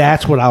 Like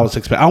that's what I was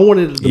expecting. I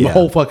wanted the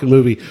whole fucking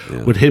movie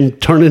with him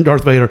turning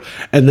Darth Vader,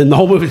 and then the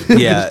whole movie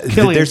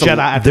killing Jedi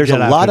after there's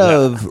Jedi a lot after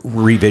of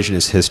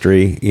revisionist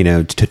history,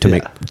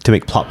 to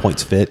make plot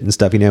points fit and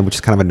stuff, which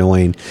is kind of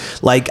annoying.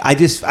 Like I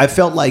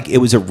felt like it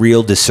was a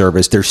real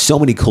disservice. There's so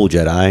many cool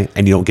Jedi,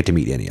 and you don't get to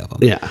meet any of them.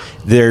 Yeah,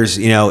 there's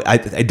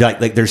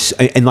there's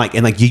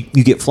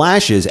you get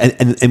flashes,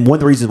 and one of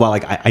the reasons why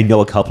like I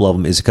know a couple of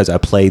them is because I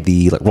played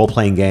the role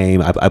playing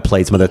game. I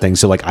played some other things,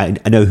 so like I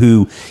know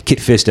who Kit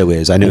Fisto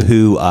is. I know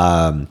who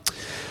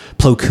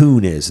Plo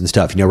Koon is and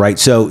stuff, right?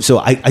 So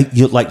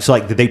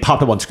they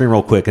popped up on screen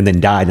real quick and then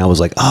died, and I was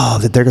like, oh,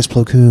 there goes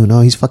Plo Koon.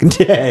 Oh, he's fucking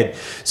dead.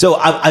 So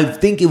I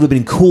think it would have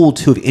been cool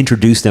to have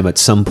introduced them at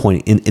some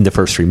point in the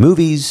first 3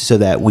 movies, so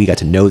that we got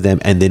to know them,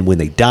 and then when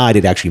they died,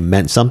 it actually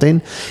meant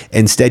something.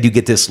 Instead, you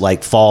get this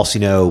like false,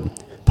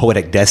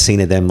 poetic death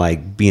scene of them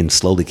like being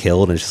slowly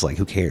killed, and it's just like,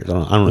 who cares? I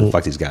don't know who the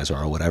fuck these guys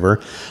are or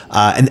whatever.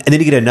 And then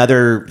you get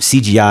another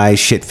CGI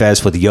shit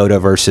fest with Yoda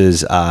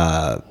versus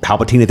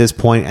Palpatine at this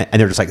point,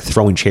 and they're just like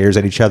throwing chairs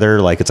at each other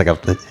like it's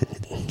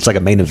like a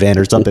main event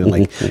or something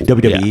like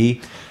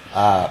WWE.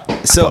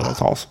 So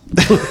that's awesome.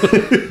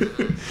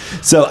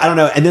 So I don't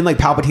know, and then like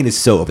Palpatine is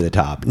so over the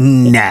top.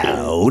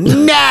 No,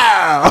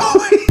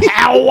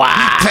 power,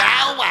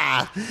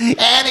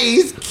 and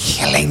he's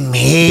killing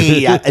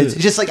me. It's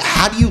just like,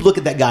 how do you look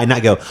at that guy and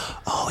not go,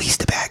 oh, he's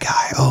the bad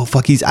guy? Oh,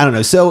 fuck, I don't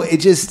know. So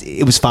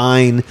it was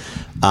fine.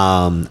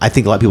 I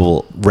think a lot of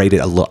people rate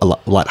it a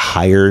lot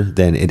higher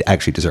than it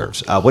actually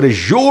deserves. What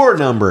is your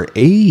number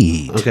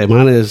 8? Okay,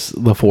 mine is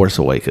The Force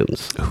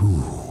Awakens.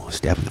 Ooh,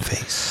 stab in the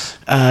face.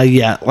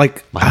 Yeah,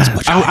 like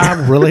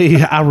I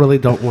really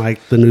don't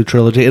like the new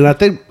trilogy, and I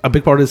think a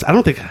big part is I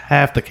don't think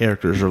half the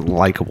characters are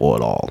likable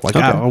at all. Like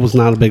I was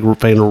not a big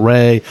fan of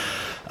Rey.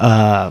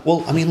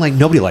 Well, I mean, like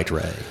nobody liked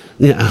Rey.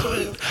 Yeah,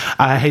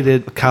 I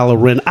hated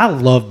Kylo Ren. I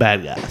love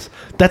bad guys.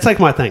 That's like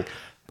my thing.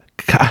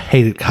 I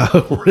hated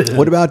Kylo Ren.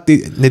 What about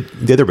the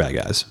other bad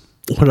guys?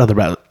 What other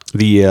bad?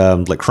 The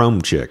like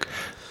Chrome chick.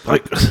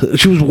 Like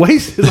she was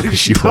wasted.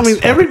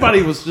 Like,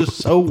 everybody was just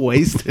so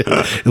wasted.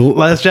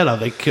 Last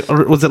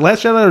Jedi, was it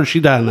Last Jedi or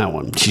she died in that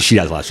one? She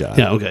died Last Jedi.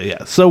 Yeah, okay,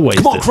 yeah, so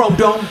wasted. Come on, Chrome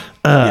Dome.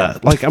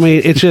 Like I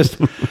mean, it's just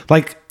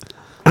like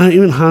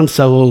even Han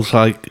Solo's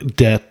like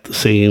death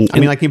scene. I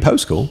mean, like in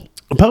Post School.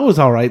 Poe was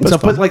all right. So,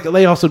 but like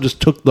they also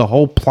just took the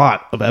whole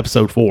plot of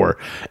episode 4.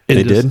 And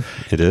It did.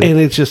 And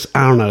it's just,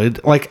 I don't know.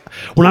 Like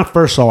when I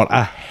first saw it,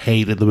 I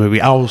hated the movie.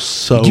 I was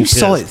so You pissed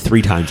saw it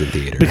 3 times in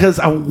theater. because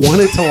I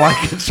wanted to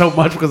like it so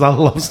much because I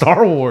love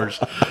Star Wars.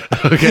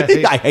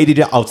 Okay. I hated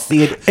it. I'll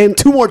see it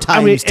 2 more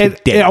times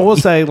today. I will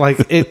say, like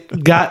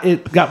it got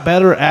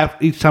better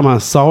after each time I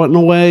saw it in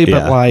a way,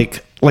 but Yeah.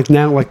 like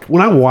now, like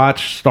when I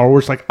watch Star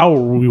Wars, like I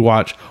will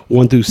rewatch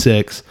 1 through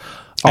 6.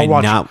 I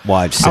not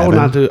watch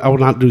 7. I will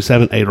not do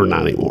 7, 8, or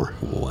 9 anymore.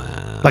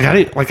 Wow. Like I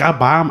didn't like I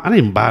buy them. I didn't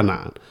even buy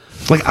 9.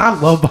 Like I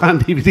love buying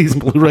DVDs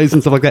and Blu-rays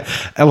and stuff like that.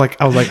 And like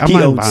I was like, I'm He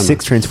not owned buying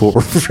 6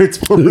 Transformers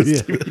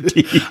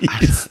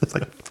DVDs.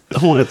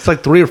 it's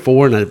like 3 or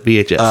 4 in a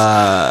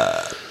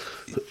VHS.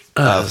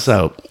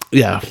 So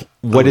yeah.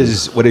 What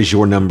is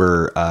your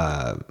number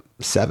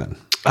 7?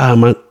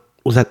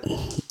 Was that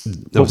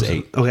was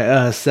 8.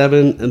 Okay,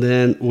 7, and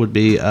then would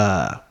be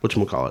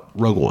whatchamacallit,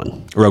 Rogue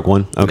One. Rogue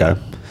One. Okay.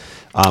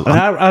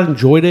 I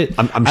enjoyed it.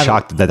 I'm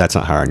shocked that that's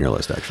not higher on your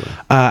list, actually.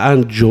 I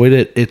enjoyed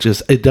it.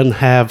 It doesn't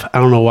have, I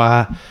don't know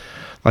why.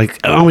 Like,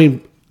 I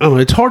mean, I don't know,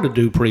 it's hard to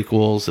do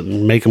prequels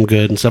and make them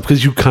good and stuff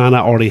because you kind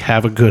of already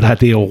have a good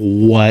idea of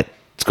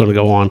what's going to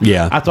go on.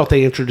 Yeah. I thought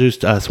they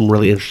introduced some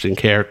really interesting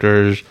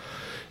characters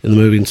in the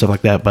movie and stuff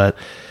like that, but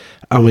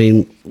I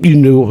mean, you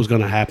knew what was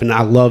going to happen.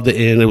 I loved the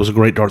end. It was a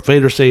great Darth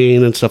Vader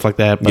scene and stuff like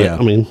that. But, yeah.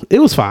 I mean, it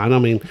was fine. I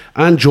mean,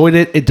 I enjoyed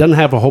it. It doesn't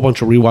have a whole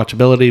bunch of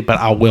rewatchability, but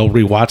I will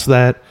rewatch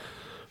that.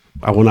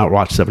 I will not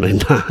watch 7,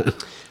 8,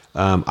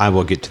 9. I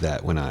will get to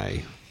that when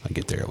I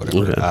get there or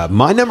whatever. Okay.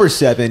 My number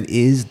 7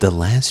 is The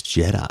Last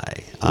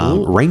Jedi,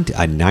 ranked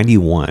at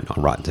 91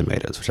 on Rotten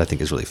Tomatoes, which I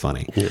think is really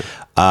funny. Yeah.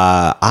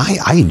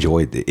 I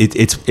enjoyed it.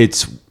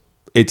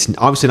 It's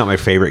obviously not my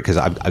favorite because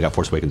I got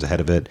Force Awakens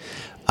ahead of it.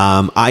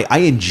 I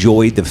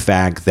enjoyed the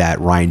fact that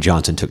Rian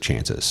Johnson took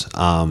chances.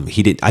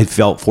 I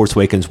felt Force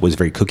Awakens was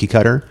very cookie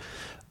cutter.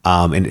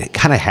 And it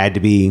kind of had to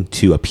be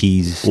to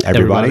appease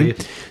everybody.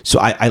 So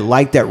I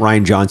like that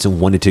Rian Johnson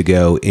wanted to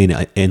go in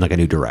like a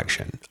new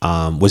direction.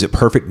 Was it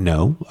perfect?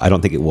 No, I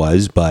don't think it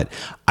was, but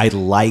I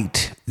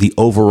liked the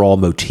overall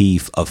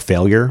motif of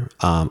failure.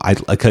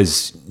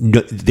 Because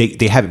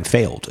they haven't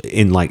failed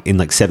in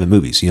like 7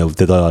 movies. You know,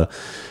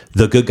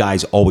 the good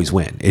guys always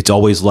win. It's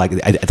always like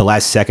at the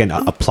last second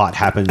a plot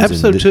happens.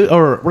 Episode 2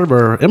 or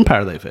whatever,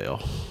 Empire, they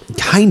fail.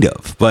 Kind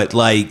of, but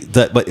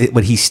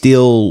but he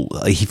still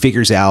he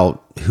figures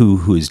out who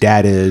his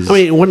dad is. I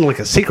mean, it wasn't like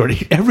a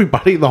secret.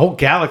 Everybody in the whole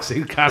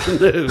galaxy kind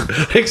of knew,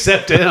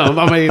 except him.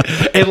 I mean,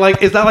 and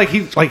like it's not like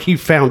he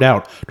found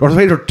out. Darth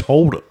Vader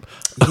told him.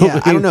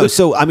 Yeah, I don't know.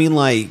 So I mean,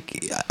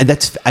 like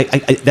that's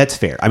that's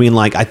fair. I mean,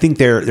 like I think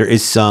there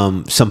is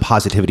some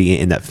positivity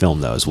in that film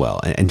though as well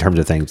in terms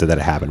of things that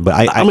happened.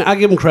 But I mean, I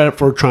give him credit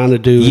for trying to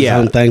do his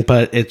own thing,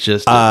 but it's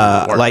just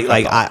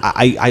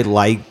I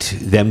liked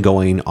them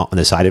going on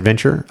the side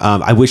adventure.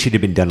 I wish it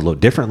had been done a little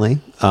differently.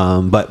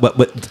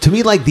 But to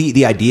me, like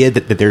the idea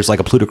that there's like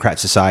a plutocrat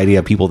society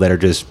of people that are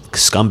just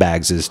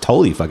scumbags is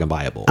totally fucking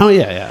viable. Oh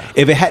yeah.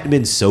 If it hadn't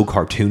been so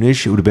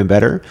cartoonish, it would have been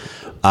better.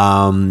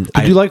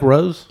 Did you like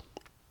Rose?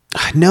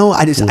 No,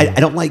 I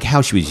don't like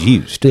how she was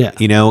used. Yeah.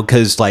 You know,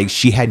 because like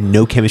she had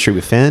no chemistry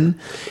with Finn,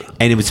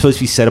 and it was supposed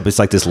to be set up as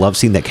like this love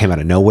scene that came out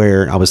of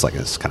nowhere. I was like,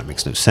 this kind of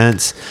makes no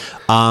sense.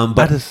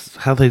 But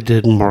how they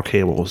did Mark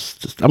Hamill was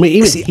just. I mean,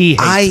 even he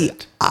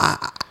hates it.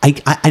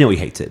 I know he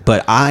hates it,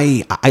 but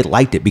I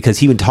liked it because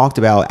he even talked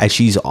about as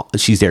she's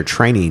there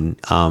training.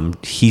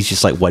 He's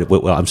just like, what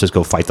I'm supposed to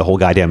go fight the whole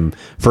goddamn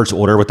First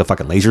Order with the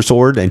fucking laser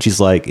sword, and she's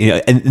like, you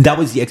know, and that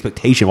was the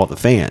expectation of all the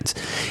fans.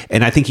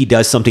 And I think he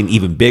does something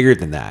even bigger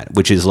than that,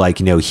 which is like,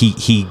 you know,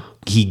 he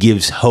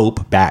gives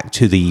hope back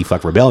to the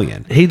fuck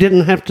rebellion. He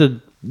didn't have to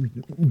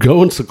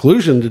go in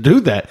seclusion to do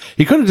that.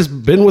 He could have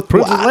just been with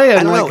Princess Leia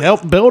and like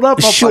help build up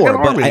a fucking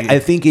army. But I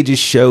think it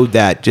just showed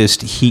that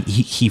just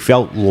he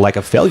felt like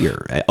a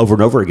failure over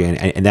and over again,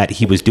 and that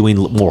he was doing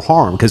more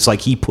harm because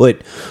like he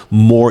put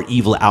more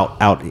evil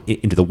out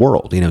into the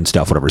world, you know, and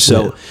stuff, whatever.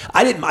 So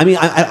yeah.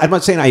 I'm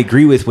not saying I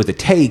agree with the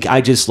take. I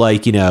just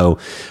like, you know.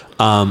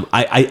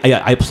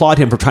 I applaud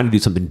him for trying to do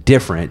something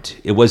different.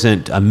 It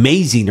wasn't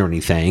amazing or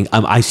anything.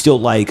 I still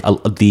like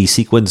the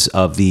sequence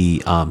of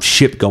the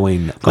ship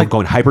going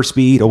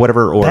hyperspeed or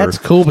whatever. Or that's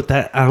cool, but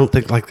that I don't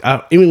think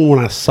even when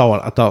I saw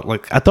it, I thought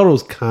it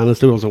was kind of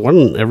stupid. I was like, why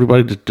didn't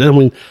everybody just? I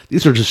mean,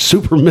 these are just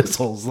super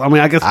missiles. I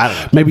mean, I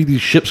guess maybe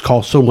these ships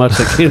cost so much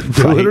they can't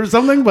do it or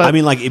something. But I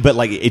mean,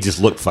 it just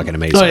looked fucking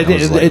amazing. No, it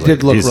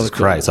did look really cool.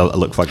 Christ, it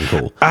looked fucking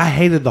cool. I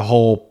hated the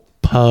whole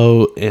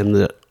Poe and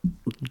the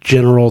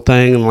general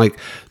thing, and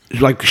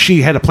like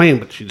she had a plan,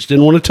 but she just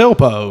didn't want to tell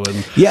Poe.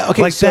 And yeah,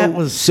 okay, like that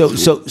was so.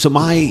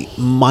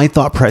 My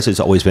thought process has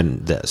always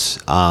been this: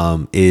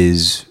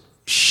 is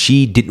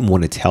she didn't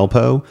want to tell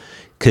Poe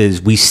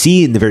because we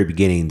see in the very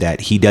beginning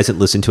that he doesn't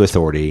listen to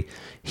authority.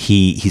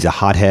 He's a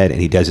hothead and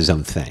he does his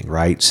own thing,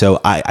 right?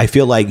 So I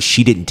feel like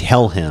she didn't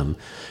tell him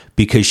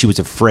because she was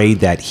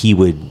afraid that he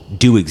would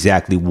do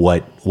exactly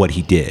what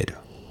he did.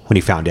 when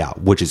he found out,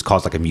 which has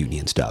caused like a mutiny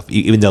and stuff.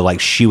 Even though like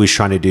she was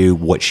trying to do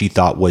what she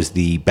thought was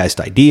the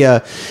best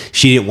idea,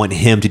 she didn't want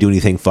him to do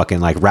anything fucking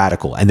like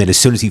radical. And then as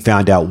soon as he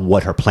found out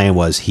what her plan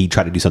was, he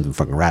tried to do something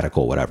fucking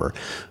radical, or whatever.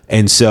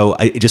 And so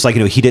just like,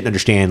 he didn't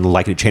understand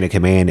like the chain of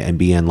command and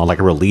being like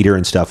a real leader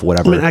and stuff,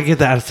 whatever. I mean, I get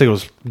that. I just think it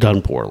was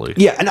done poorly.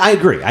 Yeah, and I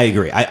agree.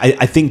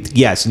 I think,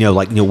 yes,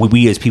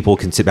 we as people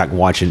can sit back and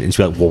watch and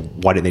be like, well,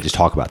 why didn't they just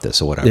talk about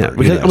this or whatever? Yeah,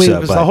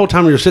 because, the whole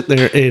time you're sitting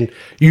there and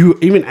you,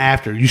 even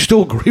after, you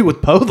still agree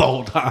with Poe the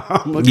whole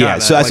time. Yeah,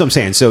 so that's what I'm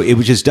saying. So it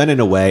was just done in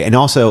a way. And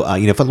also,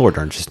 for Laura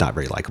Dern's just not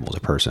very likable as a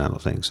person, I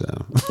don't think so.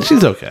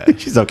 She's okay.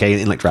 She's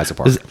okay in like Jurassic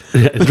Park.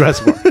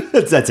 Jurassic Park.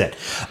 That's it.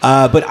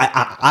 But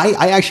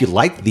I actually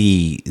like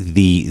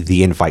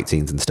the in-fight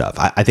scenes and stuff.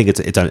 I think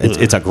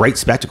it's a great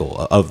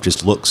spectacle of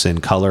just looks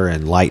and color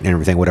and light and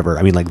everything, whatever.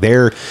 I mean, like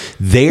they're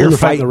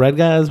fighting the red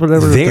guys,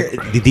 whatever.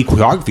 The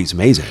choreography is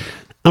amazing.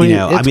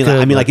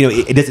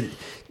 It doesn't.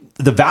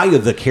 The value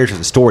of the characters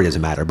and the story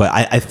doesn't matter, but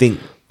I think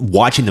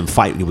watching them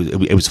fight,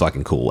 it was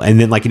fucking cool. And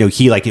then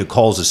he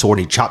calls the sword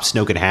and he chops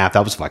Snoke in half.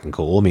 That was fucking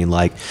cool. I mean,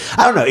 like,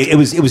 I don't know, it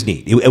was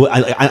neat.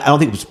 I don't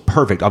think it was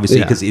perfect, obviously,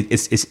 because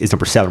it's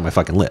number 7 on my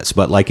fucking list.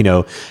 But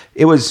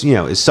it was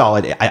it's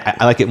solid.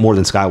 I like it more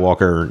than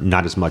Skywalker,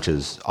 not as much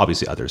as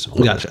obviously others.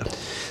 Gotcha.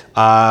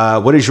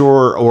 What is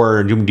your,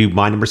 or do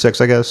my number 6?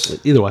 I guess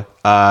either way.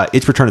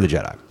 It's Return of the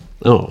Jedi.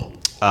 Oh.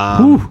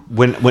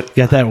 When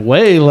got that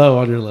way low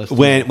on your list.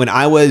 When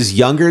I was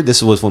younger,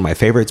 this was one of my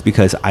favorites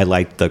because I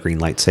liked the green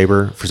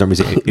lightsaber. For some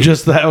reason,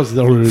 that was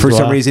the only reason. For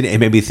some reason, it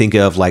made me think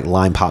of like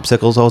lime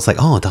popsicles. I was like,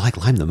 oh, I like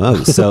lime the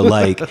most. So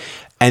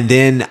and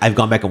then I've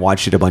gone back and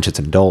watched it a bunch as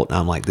an adult, and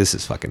I'm like, this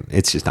is fucking.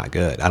 It's just not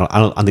good. I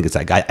don't think it's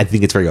that guy. I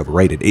think it's very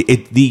overrated.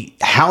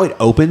 How it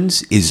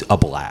opens is a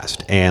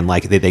blast, and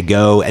like they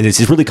go, and it's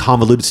this really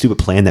convoluted, stupid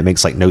plan that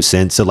makes like no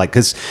sense. So like,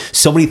 because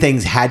so many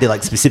things had to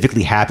like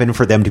specifically happen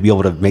for them to be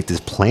able to make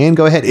this plan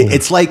go ahead.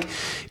 It's like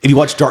if you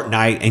watch Dark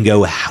Knight and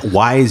go,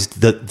 why is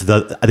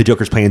the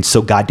Joker's plan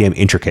so goddamn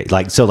intricate?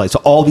 So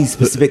all these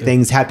specific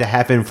things have to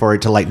happen for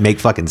it to like make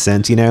fucking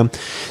sense,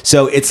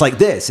 So it's like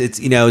this.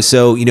 It's you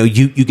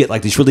get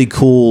like this really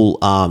cool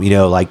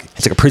like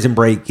it's like a Prison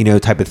Break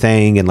type of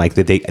thing, and like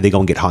they go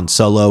and get Han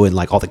Solo, and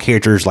like all the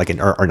characters like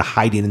are in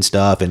hiding and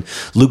stuff, and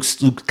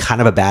Luke's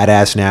kind of a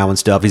badass now and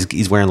stuff.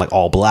 He's wearing like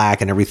all black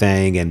and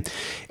everything,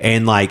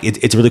 and like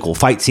it's a really cool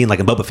fight scene. Like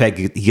in Boba Fett,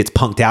 he gets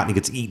punked out and he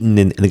gets eaten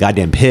in the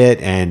goddamn pit,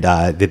 and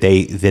that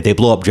they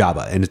blow up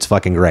Jabba, and it's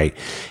fucking great.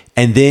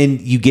 And then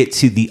you get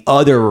to the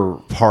other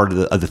part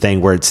of the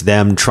thing where it's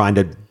them trying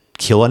to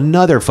kill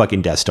another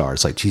fucking Death Star.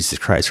 It's like, Jesus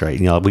Christ, right?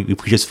 We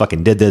just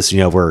fucking did this.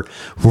 We're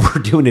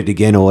doing it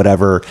again or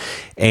whatever.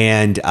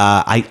 And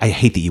I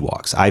hate the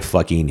Ewoks. I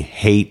fucking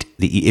hate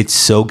it's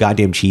so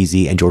goddamn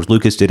cheesy. And George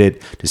Lucas did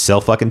it to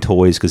sell fucking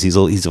toys because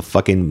he's a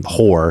fucking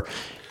whore.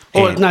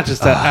 Well, not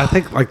just that. I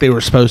think like they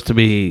were supposed to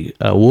be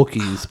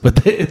Wookiees, but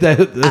they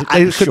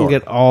couldn't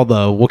get all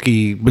the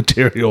Wookiee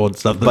material and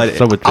stuff.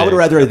 But I would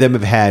rather them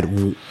have had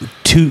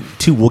two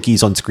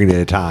Wookiees on screen at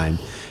a time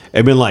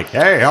and been like,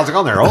 "Hey, how's it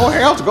going there? Oh,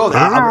 hey, how's it going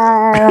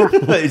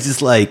there?" It's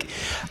just like,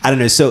 I don't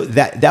know. So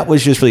that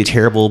was just really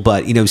terrible.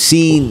 But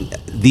seeing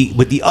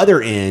with the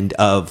other end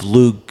of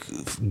Luke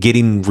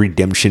getting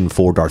redemption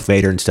for Darth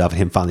Vader and stuff, and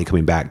him finally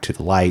coming back to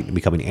the light and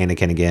becoming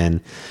Anakin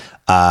again.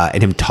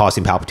 And him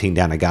tossing Palpatine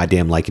down a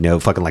goddamn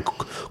fucking like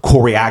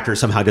core reactor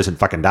somehow doesn't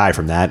fucking die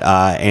from that.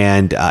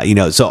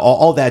 So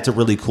all that's a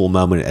really cool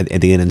moment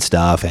at the end and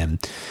stuff. And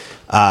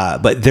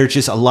but there's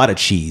just a lot of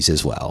cheese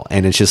as well,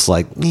 and it's just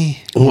like.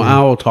 Well,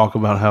 I'll talk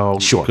about how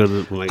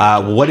good.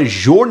 What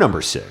is your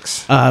number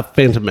 6?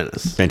 Phantom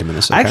Menace. Phantom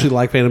Menace. Okay. I actually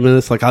like Phantom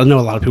Menace. Like I know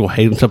a lot of people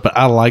hate and stuff, but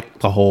I like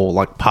the whole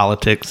like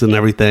politics and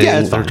everything.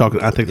 Yeah, they're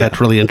talking. I think that's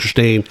really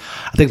interesting.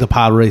 I think the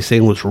pod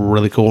racing was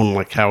really cool, and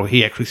like how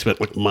he actually spent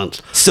like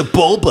months.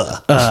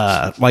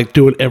 Sebulba. Like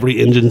doing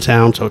every engine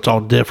sound, so it's all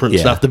different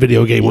stuff. The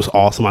video game was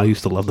awesome. I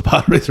used to love the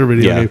pod racer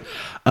video game.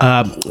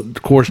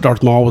 Of course,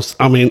 Darth Maul was.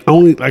 I mean, my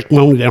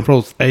only downfall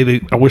was A,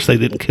 I wish they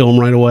didn't kill him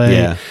right away.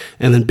 Yeah.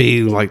 And then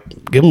B, like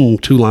give him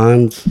 2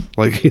 lines.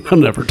 Like he'll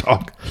never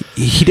talk.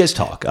 He does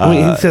talk.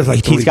 He says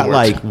like he's got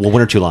words. like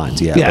 1 or 2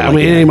 lines. Yeah. Yeah.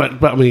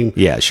 But I mean,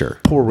 yeah, sure.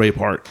 Poor Ray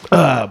Park.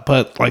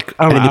 But like,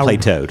 I don't know. And then he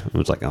played Toad. It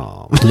was like,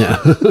 oh. Yeah.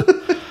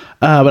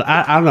 But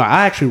I don't know.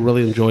 I actually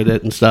really enjoyed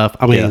it and stuff.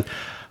 I mean,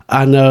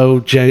 I know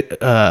Jar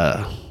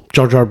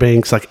Jar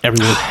Binks, like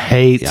everyone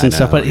hates and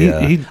stuff, but he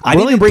I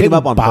really didn't bring him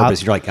up on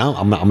purpose. You're like, oh,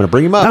 I'm going to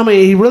bring him up. I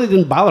mean, he really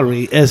didn't bother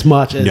me as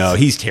much as. No,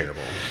 he's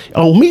terrible.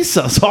 Oh,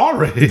 Misa,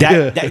 sorry.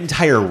 That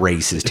entire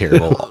race is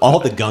terrible. All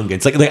the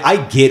Gungans, like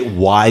I get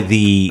why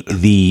the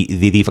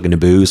fucking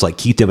Naboos like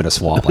keep them in a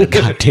swamp. Like,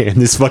 goddamn,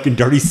 this fucking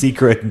dirty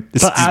secret.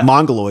 These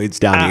Mongoloids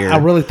down here. I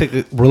really think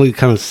it really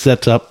kind of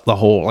sets up the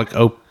whole like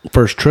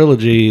first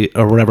trilogy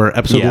or whatever,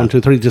 episode 1,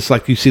 2, 3, just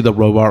like you see the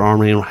robot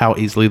army and how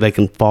easily they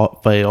can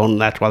fail, and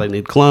that's why they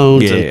need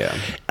clones. Yeah.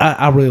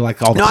 I really like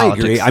all the politics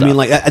I agree. stuff. I mean,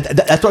 like,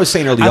 that's what I was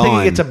saying early on. I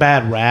think it gets a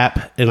bad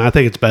rap, and I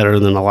think it's better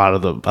than a lot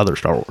of the other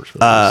Star Wars films.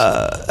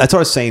 That's what I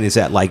was saying is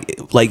that, like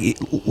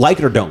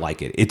it or don't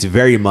like it, it's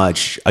very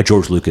much a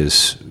George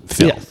Lucas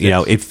film.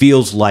 Yes, it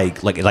feels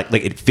like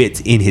it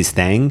fits in his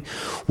thing,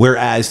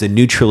 whereas the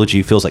new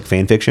trilogy feels like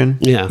fan fiction.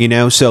 Yeah.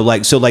 So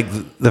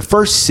the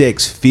first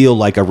 6 feel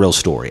like a real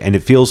story, and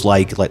it feels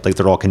like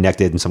they're all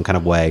connected in some kind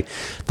of way.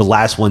 The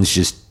last ones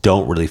just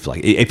don't really feel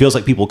like it. Feels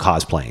like people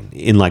cosplaying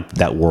in like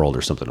that world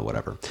or something or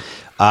whatever.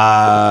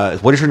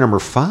 What is your number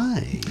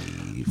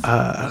 5?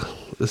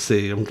 Let's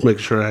see. I'm making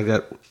sure I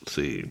got. Let's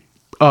see.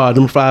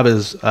 Number 5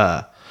 is.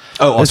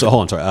 Also,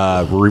 hold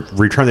on. Sorry.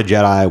 Return of the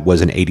Jedi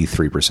was an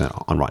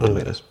 83% on Rotten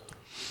Tomatoes.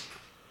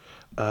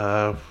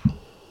 I'm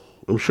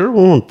sure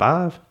we're on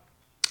 5.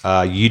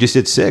 You just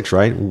did 6,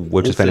 right?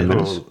 Which is Phantom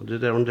Menace.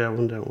 Did that one.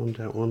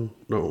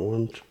 No,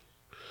 1.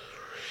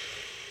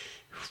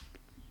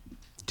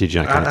 Did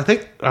you not? I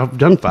think I've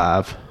done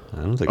 5. I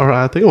don't think. Or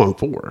I think I'm on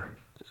 4.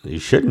 You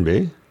shouldn't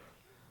be.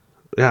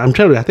 Yeah, I'm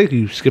telling you. I think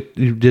you skipped.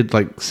 You did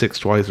like 6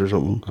 twice or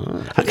something.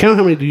 Count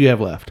how many do you have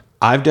left?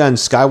 I've done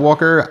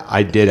Skywalker.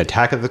 I did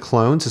Attack of the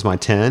Clones as my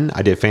 10.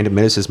 I did Phantom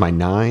Menace as my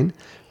 9.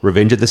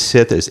 Revenge of the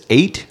Sith is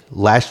 8.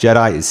 Last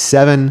Jedi is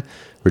 7.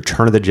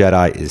 Return of the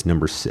Jedi is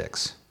number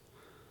 6.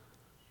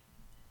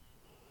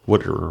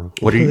 What are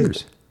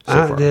yours?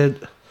 So far? I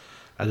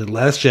did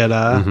Last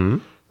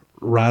Jedi,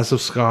 Rise of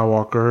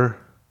Skywalker.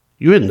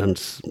 You hadn't done.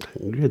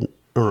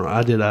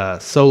 I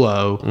did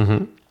Solo,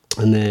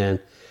 and then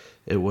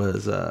it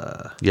was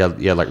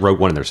like Rogue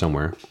One in there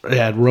somewhere. I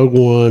had Rogue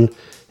One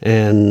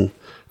and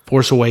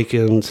Force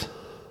Awakens,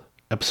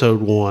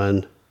 Episode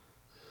 1.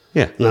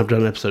 Yeah, and I've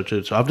done Episode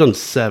 2, so I've done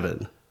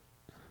 7.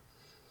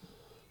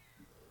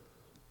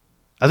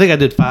 I think I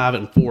did 5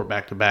 and 4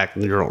 back to back,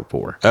 and you're on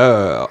 4.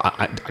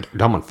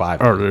 I'm on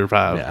 5. Or you're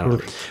 5. Yeah, all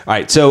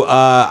right, so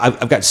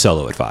I've got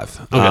Solo at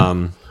 5.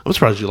 Okay. I'm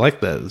surprised you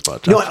like that as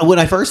much. When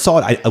I first saw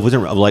it, I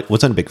wasn't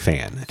a big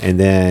fan, and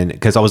then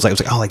because I was like,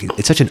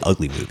 it's such an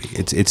ugly movie.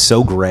 It's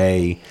so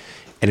gray,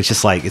 and it's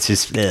just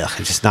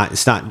it's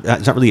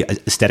not really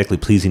aesthetically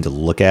pleasing to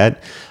look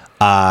at.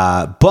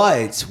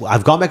 But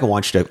I've gone back and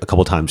watched it a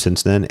couple times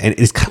since then, and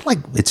it's kind of like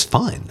it's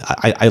fun.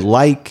 I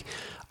like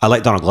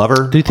Donald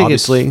Glover. Do you think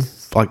obviously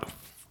it's like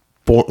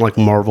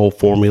Marvel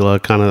formula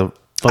kind of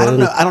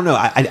fun? I don't know.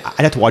 I'd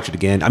have to watch it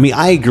again. I mean,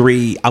 I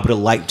agree. I would have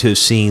liked to have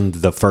seen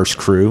the first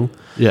crew.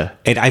 Yeah.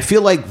 And I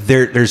feel like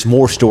there's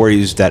more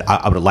stories that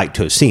I would have liked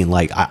to have seen.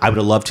 Like I would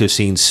have loved to have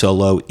seen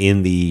Solo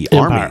in the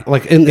Empire. army,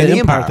 like in the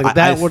Empire thing.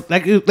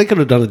 They could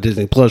have done a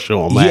Disney Plus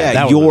show on that. Yeah,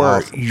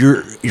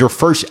 That your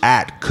first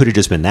act could have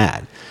just been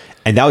that,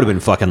 and that would have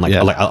been fucking like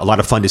a lot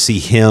of fun to see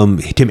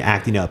him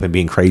acting up and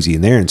being crazy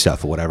in there and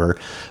stuff or whatever.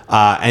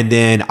 And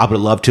then I would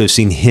have loved to have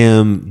seen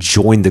him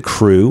join the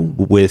crew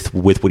with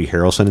Woody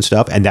Harrelson and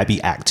stuff, and that'd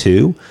be Act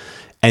 2.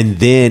 And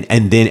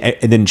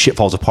then shit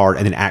falls apart,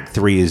 and then Act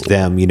 3 is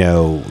them,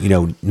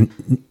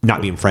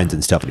 not being friends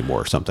and stuff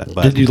anymore or something.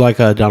 But did you like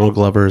Donald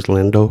Glover as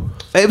Lando?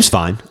 It was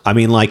fine. I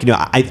mean, I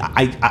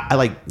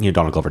like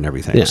Donald Glover and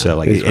everything. Yeah,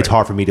 so it's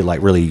hard for me to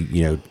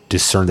really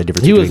discern the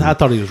difference. I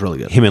thought he was really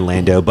good. Him and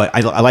Lando, but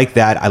I like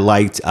that. I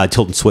liked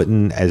Tilton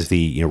Swinton as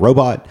the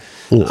robot.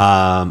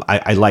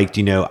 I liked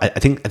I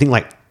think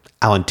like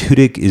Alan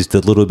Tudyk is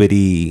the little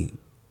bitty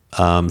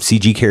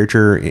CG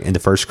character in the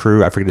first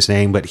crew. I forget his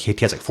name, but he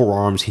has like 4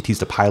 arms. He's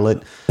the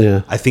pilot.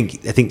 Yeah, I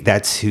think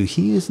that's who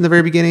he is in the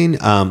very beginning.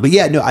 But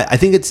yeah, no, I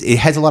think it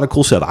has a lot of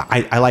cool stuff.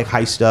 I like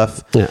heist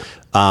stuff. Yeah,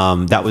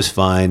 that was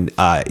fun.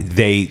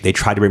 They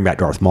tried to bring back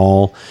Darth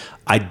Maul.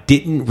 I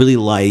didn't really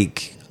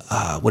like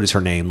what is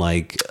her name?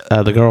 Like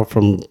the girl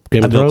from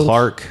Game of Thrones?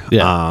 Clark.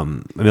 Yeah.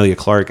 Emilia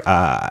Clarke.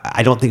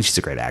 I don't think she's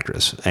a great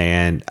actress,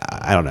 and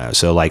I don't know.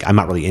 So I'm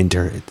not really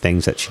into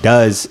things that she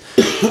does.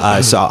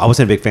 So I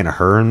wasn't a big fan of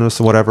her in this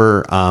or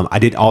whatever. I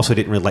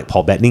didn't really like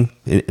Paul Bettany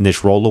in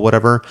this role or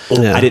whatever.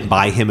 Yeah. I didn't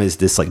buy him as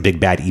this big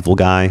bad evil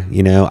guy.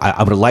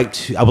 I would like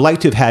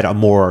to have had a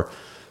more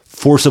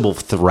forcible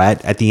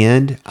threat at the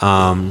end.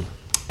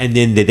 And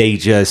then they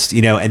just,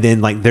 and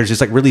then there's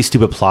this really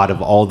stupid plot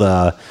of all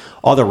the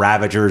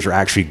Ravagers are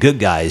actually good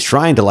guys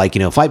trying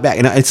to fight back.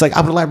 And it's I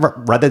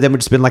would rather them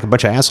just been a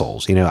bunch of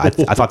assholes. I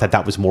thought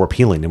that was more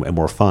appealing and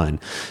more fun.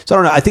 So I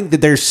don't know. I think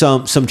that there's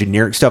some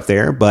generic stuff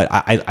there, but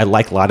I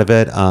like a lot of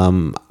it.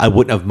 I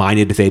wouldn't have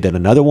minded if they had done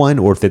another one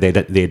or if they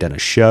had done a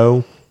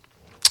show.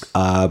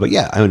 But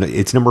yeah, I don't know.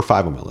 It's number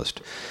 5 on my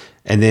list.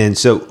 And then,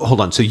 so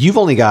hold on. So you've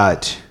only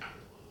got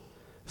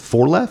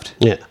 4 left?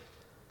 Yeah.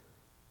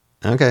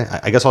 Okay,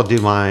 I guess I'll do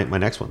my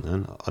next one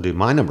then. I'll do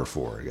my number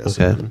 4, I guess.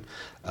 Okay.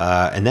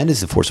 And that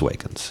is The Force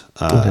Awakens.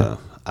 I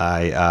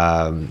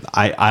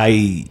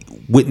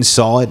went and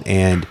saw it,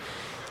 and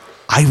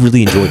I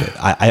really enjoyed it.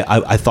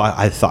 I thought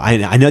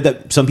I know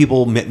that some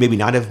people maybe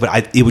not have,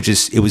 but it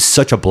was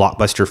such a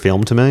blockbuster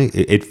film to me.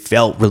 It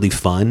felt really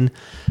fun.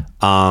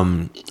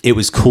 It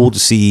was cool to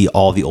see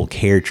all the old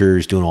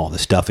characters doing all the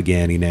stuff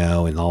again, you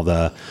know, and all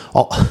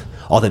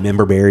the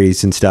member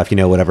berries and stuff, you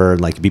know, whatever,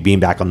 and like being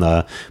back on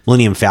the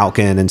Millennium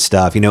Falcon and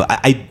stuff, you know.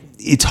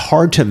 It's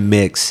hard to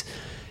mix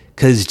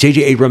because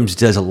J.J. Abrams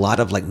does a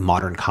lot of like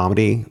modern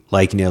comedy,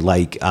 like, you know,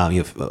 like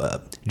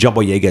John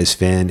Boyega as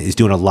Finn is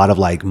doing a lot of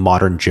like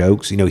modern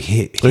jokes, you know.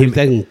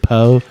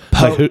 Poe?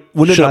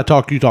 Should I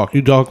talk? You talk.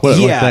 What,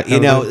 yeah, like that you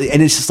know,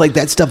 and it's just like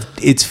that stuff.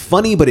 It's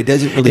funny, but it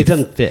doesn't really. It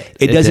doesn't fit.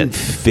 It doesn't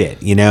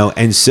fit, you know,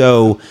 and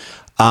so.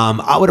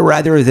 I would have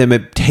rather them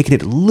have taken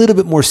it a little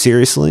bit more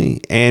seriously.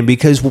 And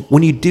because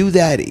when you do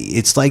that,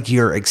 it's like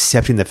you're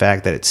accepting the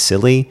fact that it's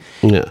silly.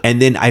 Yeah.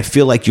 And then I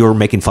feel like you're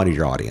making fun of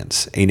your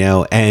audience, you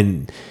know?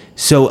 And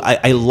so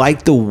I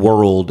like the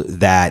world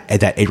that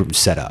Abrams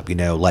set up, you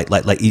know, like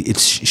it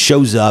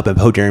shows up and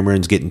Poe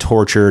Dameron's getting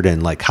tortured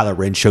and like Kylo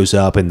Ren shows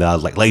up and the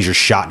like laser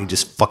shot and he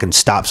just fucking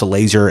stops a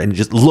laser and it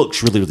just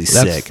looks really, really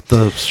sick. That's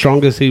the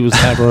strongest he was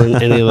ever in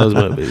any of those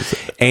movies.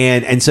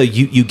 And so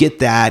you get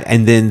that,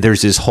 and then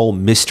there's this whole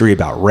mystery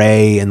about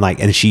Rey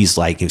and she's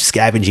like, you know,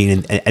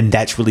 scavenging and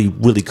that's really,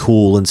 really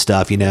cool and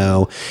stuff, you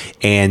know.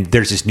 And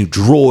there's this new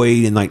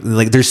droid and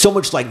like there's so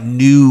much like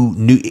new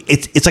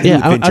it's like a new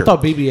adventure. I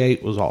thought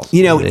BB-8 was awesome.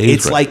 You know,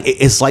 it's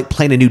like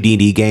playing a new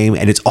D&D game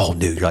and it's all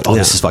new. You're like, oh,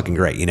 this is fucking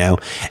great, you know?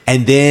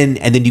 And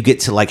then you get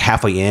to like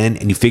halfway in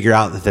and you figure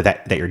out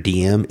that your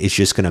DM is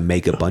just going to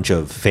make a bunch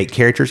of fake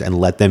characters and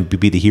let them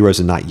be the heroes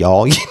and not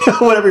y'all, you know,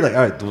 whatever. You're like,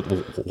 all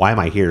right, why am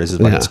I here? This is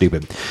fucking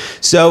stupid.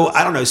 So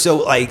I don't know. So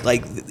like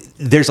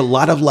there's a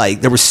lot of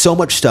like, there was so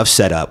much stuff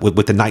set up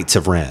with the Knights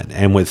of Ren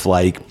and with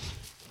like,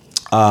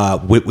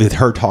 with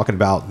her talking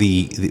about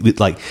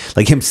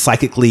like him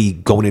psychically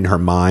going in her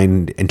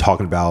mind and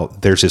talking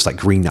about there's this like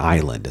green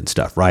island and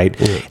stuff, right?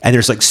 Mm. And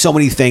there's like so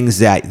many things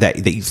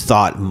that you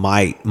thought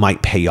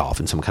might pay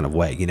off in some kind of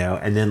way, you know?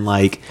 And then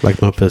like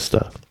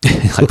Mephisto.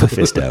 like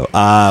Mephisto.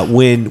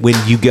 When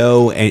you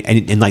go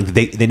and like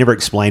they never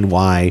explain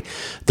why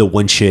the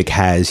one chick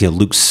has, you know,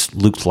 Luke's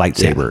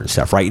lightsaber and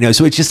stuff, right? You know,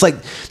 so it's just like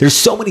there's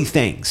so many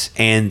things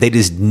and they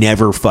just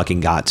never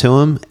fucking got to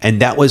him,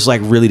 and that was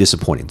like really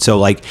disappointing. So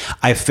like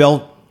I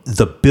felt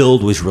the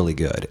build was really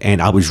good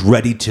and I was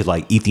ready to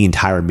like eat the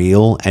entire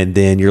meal, and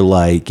then you're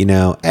like, you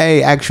know,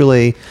 hey,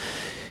 actually,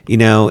 you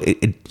know,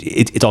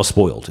 it's all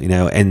spoiled, you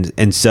know,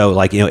 and so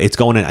like, you know, it's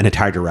going in an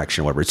entire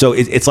direction or whatever. So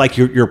it's like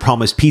you're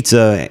promised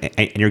pizza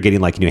and you're getting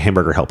like, you know,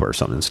 hamburger helper or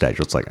something instead.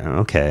 It's like,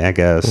 okay, I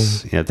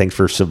guess, you know, thanks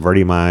for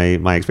subverting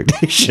my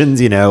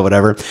expectations, you know,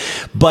 whatever.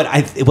 But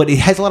it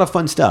has a lot of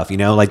fun stuff, you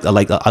know, it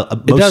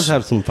does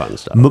have some fun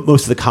stuff.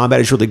 Most of the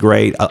combat is really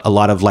great. A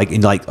lot of like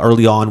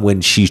early on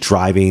when she's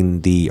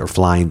driving or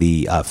flying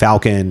the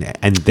Falcon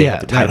and they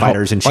have the TIE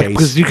fighters and chase.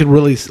 Because you could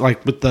really,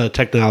 like with the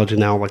technology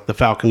now, like the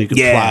Falcon, you can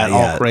fly it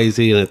all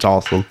crazy and it's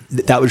awesome.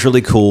 That was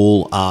really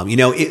cool. You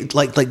know, it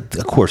like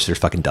of course there's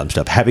fucking dumb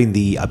stuff. Having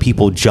the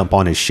people jump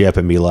on his ship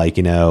and be like,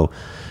 you know,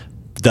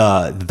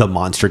 the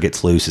monster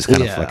gets loose is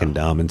kind of fucking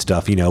dumb and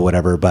stuff, you know,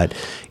 whatever. But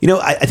you know,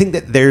 I think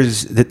that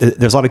there's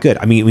a lot of good.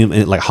 I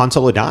mean, like Han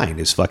Solo dying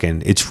is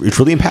fucking. It's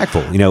really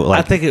impactful. You know,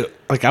 like I think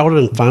I would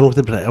have been fine with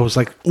it, but I was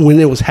like, when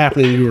it was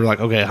happening, you were like,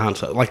 okay, Han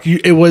Solo. Like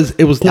it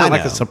was not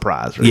like a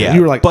surprise. Right? Yeah,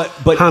 you were like, but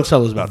Han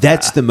Solo's about.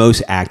 That's the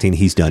most acting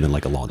he's done in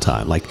like a long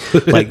time. Like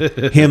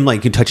him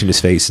like touching his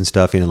face and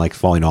stuff and like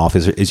falling off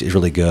is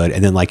really good.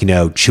 And then like, you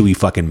know, Chewie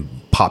fucking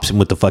pops him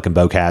with the fucking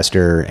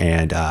bowcaster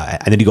and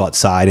then you go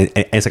outside and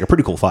it's like a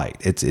pretty cool fight.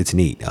 It's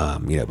neat.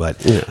 You know,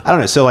 but I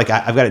don't know. So like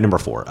I've got it number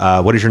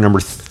 4. What is your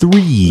number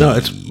 3? No,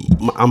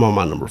 I'm on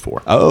my number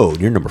 4. Oh,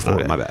 you're number 4.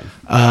 Okay. My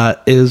bad.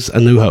 Is A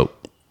New Hope.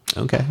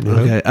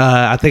 Okay.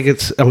 I think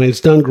it's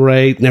done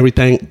great and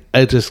everything.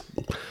 I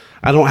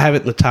don't have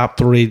it in the top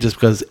 3 just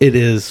because it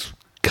is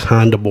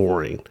kind of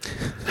boring.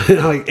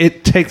 Like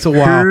it takes a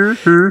while.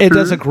 It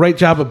does a great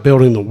job of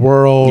building the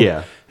world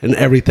and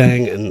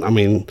everything. And I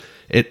mean,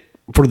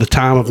 for the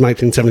time of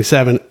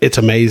 1977, it's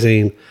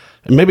amazing.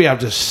 And maybe I've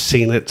just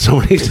seen it so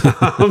many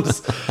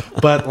times,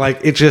 but like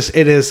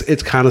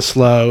it's kind of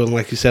slow. And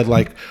like you said,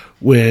 like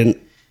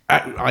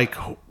like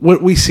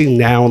what we see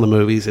now in the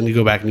movies, and you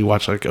go back and you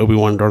watch like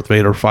Obi-Wan and Darth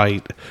Vader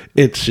fight,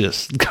 it's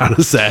just kind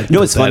of sad. You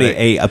know, it's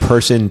funny. A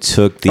person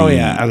took the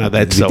I know,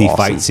 that's the awesome.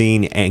 Fight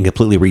scene and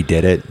completely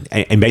redid it,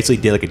 and basically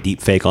did like a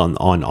deep fake on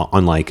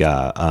like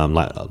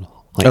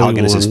Alec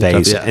Guinness's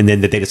face, and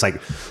then they just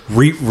like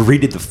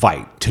redid the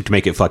fight to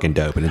make it fucking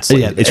dope, and it's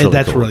like, it's really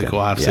that's cool. Really cool.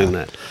 I've seen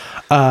that.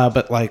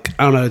 But like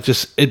I don't know,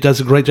 it does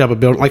a great job of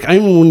building. Like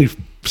even when you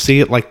see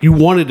it, like you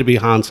wanted to be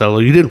Han Solo,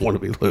 you didn't want to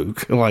be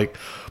Luke. Like,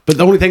 but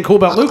the only thing cool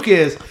about Luke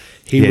is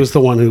he was the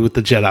one who with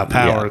the Jedi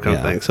power kind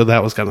of thing. So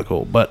that was kind of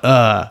cool. But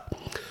I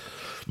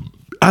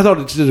thought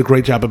it did a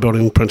great job of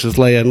building Princess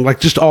Leia and like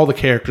just all the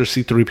characters,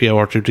 C-3PO,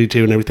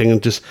 R2-D2, and everything,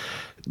 and just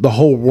the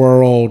whole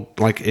world.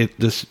 Like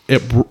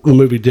the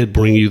movie did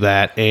bring you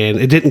that, and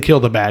it didn't kill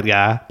the bad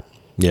guy.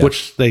 Yeah.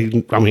 Which they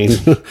didn't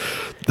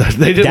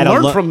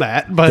learn from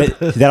that, but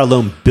that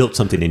alone built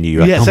something in you.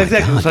 You're like, yes, oh my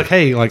exactly. God, It's like,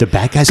 hey, like the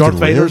bad guys Darth can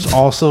Vader's live?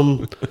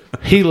 awesome.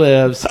 He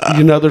lives.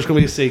 You know, there's going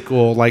to be a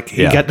sequel. Like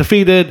he Yeah. got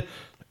defeated.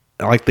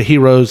 Like the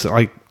heroes,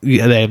 like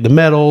they have the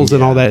medals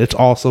and all that. It's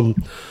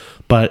awesome.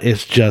 But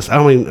it's just,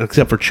 I mean,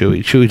 except for Chewie.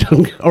 Chewie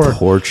doesn't, or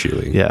Poor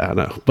Chewie. yeah, I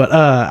know. But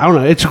I don't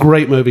know. It's a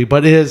great movie,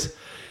 but it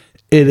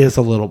is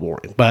a little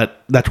boring.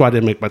 But that's why I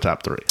didn't make my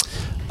top 3.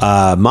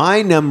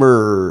 My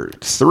number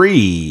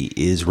 3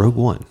 is Rogue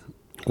One.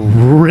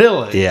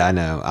 Really? Yeah, I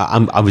know.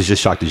 I was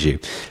just shocked as you.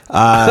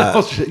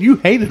 Oh, shit. You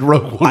hated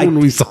Rogue One when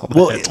we saw that.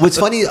 Well, what's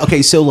funny?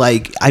 Okay, so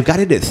like I've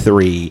got it at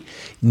 3,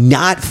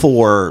 not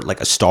for like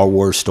a Star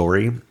Wars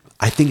story.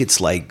 I think it's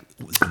like,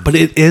 but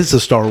it is a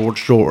Star Wars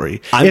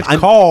story. I'm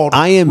called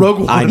Rogue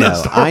One. I know. A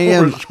Star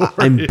Wars story.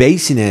 I'm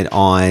basing it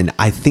on.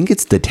 I think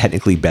it's the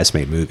technically best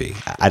made movie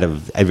out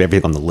of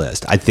everything on the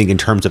list. I think in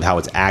terms of how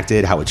it's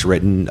acted, how it's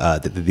written,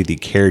 the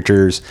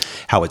characters,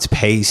 how it's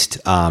paced,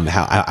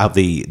 how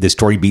the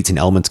story beats and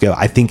elements go.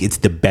 I think it's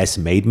the best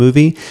made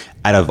movie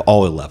out of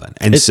all 11.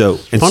 And It's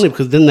funny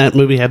because didn't that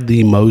movie have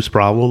the most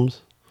problems?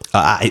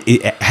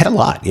 It had a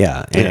lot,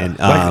 yeah. And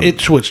like it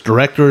switched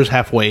directors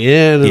halfway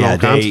in and all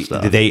kinds of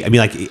stuff. I mean,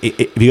 like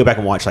if you go back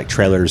and watch like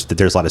trailers, that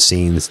there's a lot of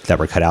scenes that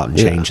were cut out and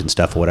changed and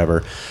stuff or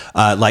whatever.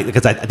 Like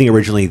because I think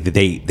originally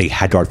they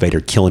had Darth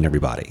Vader killing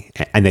everybody,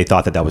 and they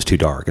thought that was too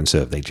dark, and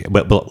so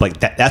but like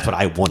that's what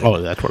I wanted.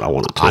 Oh, that's what I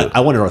wanted too.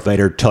 I wanted Darth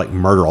Vader to like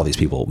murder all these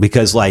people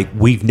because like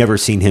we've never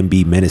seen him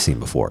be menacing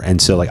before,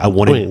 and so like I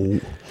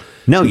wanted.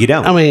 No, you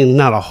don't. I mean,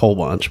 not a whole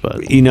bunch,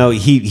 but you know,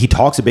 he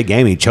talks a big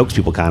game. He chokes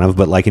people kind of,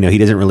 but like you know, he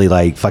doesn't really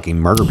like fucking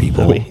murder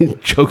people. I mean, he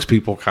chokes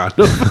people kind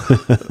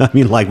of. I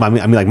mean, like my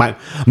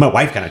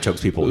wife kind of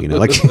chokes people. You know,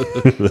 like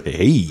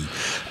hey,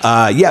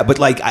 yeah, but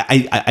like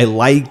I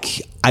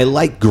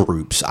like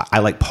groups. I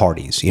like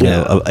parties. You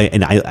know,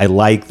 and I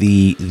like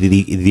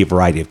the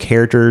variety of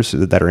characters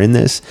that are in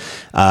this.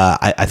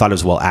 I thought it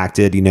was well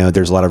acted. You know,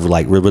 there's a lot of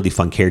like really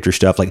fun character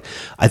stuff. Like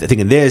I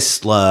think in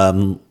this.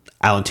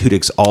 Alan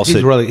Tudyk's also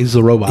he's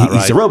a robot.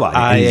 He's a robot.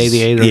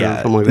 I-88 or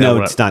something like that.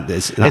 No, it's not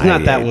this. It's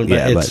not that one.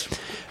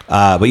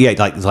 But yeah,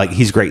 like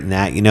he's great in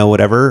that. You know,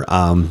 whatever.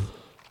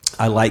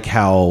 I like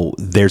how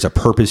there's a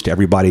purpose to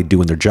everybody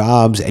doing their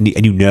jobs, and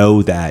you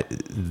know that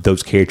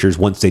those characters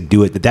once they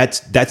do it,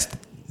 that's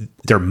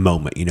their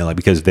moment, you know, like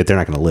because they're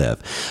not going to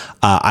live.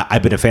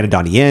 I've been a fan of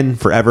Donnie Yen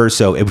forever,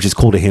 so it was just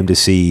cool to him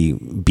to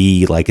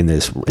be like in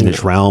this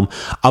realm.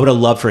 I would have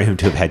loved for him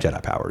to have had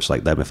Jedi powers,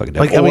 like that, fucking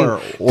like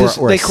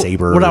or a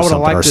saber, or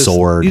something, or a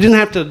sword. You didn't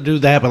have to do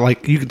that, but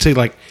like you could see,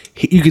 like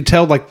you could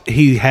tell, like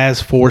he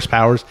has Force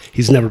powers.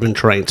 He's never been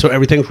trained, so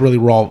everything's really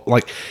raw.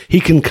 Like he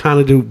can kind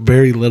of do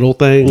very little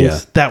things. Yeah.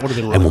 That would have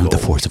been really cool.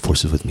 The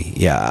Force is with me.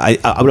 Yeah,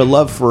 I would have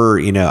loved for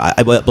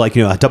I've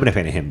been a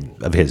fan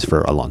of his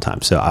for a long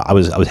time, so I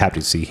was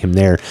happy to see him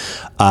there.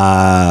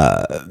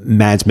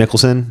 Mads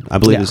Mikkelsen, I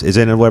believe, is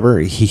in it. Whatever,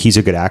 he's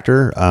a good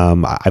actor.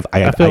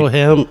 I feel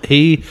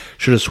he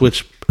should have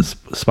switched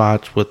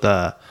spots with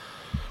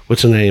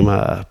what's the name?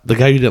 The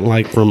guy you didn't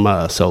like from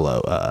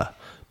Solo.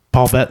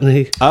 Paul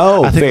Bettany.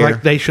 Oh, I think fair,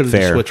 like they should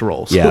have switched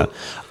roles. Yeah,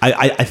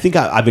 I think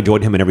I've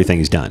enjoyed him in everything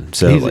he's done.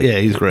 So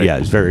he's great. Yeah,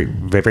 he's very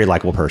very, very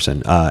likable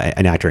person,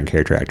 an actor and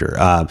character actor.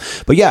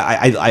 But yeah,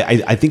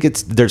 I think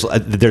there's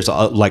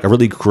like a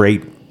really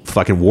great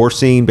fucking war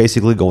scene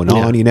basically going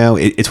on. You know,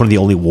 it's one of the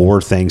only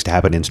war things to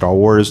happen in Star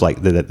Wars,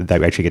 like that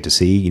we actually get to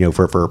see. You know,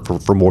 for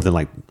more than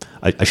like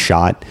a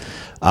shot.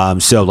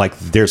 So like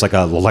there's like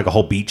a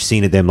whole beach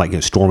scene of them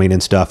like storming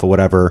and stuff or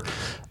whatever,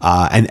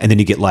 and then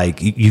you get like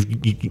you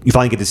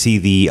finally get to see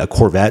the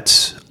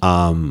Corvettes,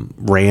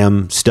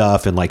 Ram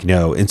stuff, and like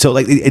and so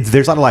like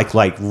there's a lot of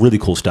like really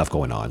cool stuff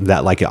going on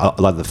that like a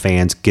lot of the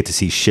fans get to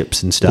see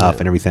ships and stuff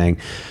and everything,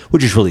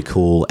 which is really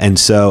cool. And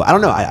so I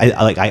don't know,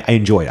 I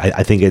enjoy it.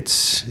 I think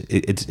it's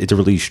a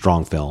really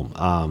strong film.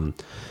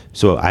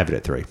 So I have it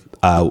at 3.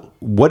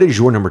 What is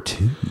your number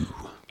 2?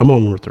 I'm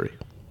on number 3.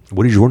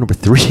 What is your number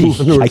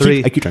 3? Number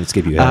 3. I keep trying to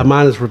skip you ahead.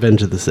 Mine is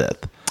Revenge of the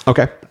Sith.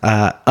 Okay.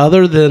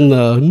 Other than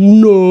I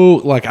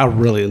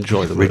really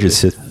enjoy the movie. Revenge of the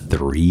Sith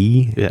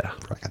 3? Yeah.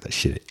 I got that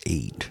shit at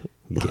 8.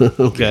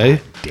 Okay.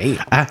 God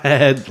damn. I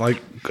had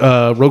like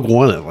Rogue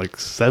One at like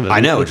 7. I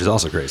know, which is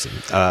also crazy.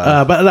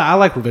 But I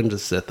like Revenge of the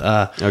Sith.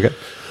 Okay.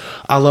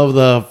 I love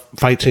the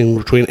fight scene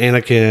between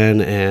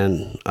Anakin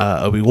and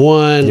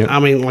Obi-Wan. Yep. I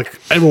mean, like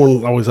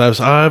everyone always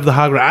says, I have the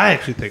high ground. I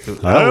actually think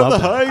I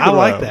love that. I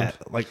like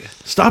that. Like,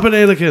 stop it,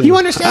 Anakin. You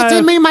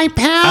understand me, my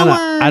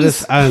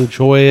powers. I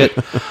enjoy it.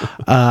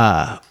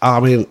 I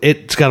mean,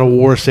 it's got a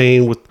war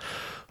scene with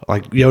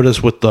like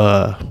Yoda's with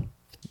the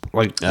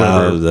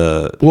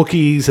the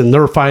Wookiees, and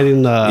they're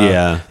fighting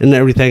and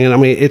everything. And I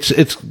mean,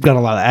 it's got a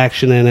lot of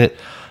action in it.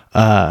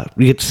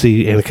 You get to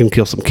see Anakin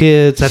kill some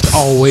kids. That's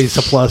always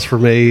a plus for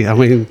me. I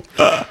mean,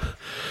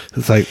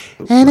 it's like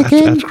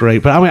that's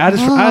great. But I mean,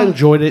 I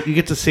enjoyed it. You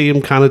get to see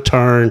him kind of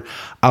turn.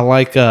 I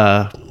like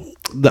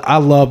I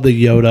love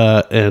the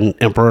Yoda and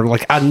Emperor.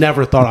 Like, I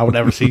never thought I would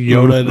ever see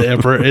Yoda and the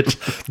Emperor. It's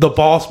the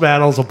boss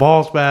battles.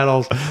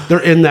 They're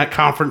in that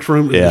conference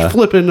room,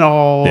 flipping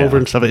all over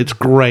and stuff. It's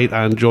great.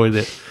 I enjoyed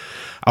it.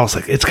 I was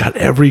like, it's got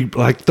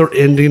they're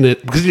ending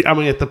it. Because, I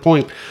mean, at the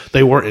point,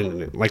 they were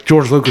ending it. Like,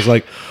 George Lucas was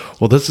like,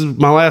 well, this is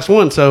my last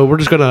one, so we're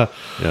just going to,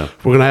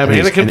 we're going to have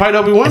Anakin fight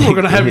Obi-Wan, we're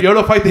going to have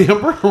Yoda fight the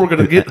Emperor, we're going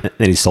to get... And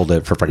then he sold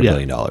it for $1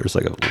 billion,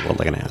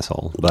 like an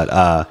asshole.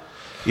 But,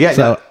 yeah.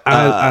 So,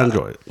 I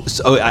enjoy it.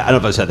 So, I don't know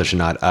if I said this or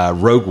not.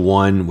 Rogue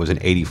One was an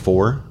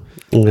 84.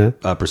 Okay.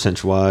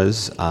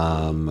 Percentage-wise.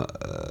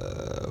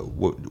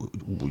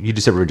 You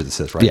just said Revenge of the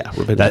Sith, right? Yeah,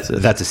 Revenge of the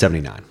Sith. That's a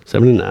 79.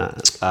 79.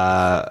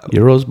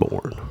 Heroes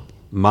Born.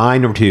 My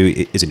number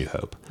 2 is A New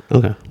Hope.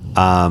 Okay.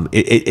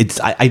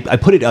 I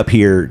put it up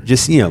here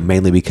just,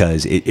 mainly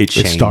because it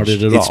changed.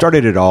 It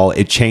started it all.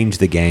 It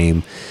changed the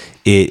game.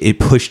 It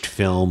pushed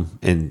film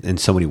in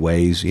so many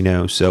ways,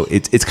 So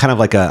it's kind of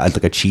like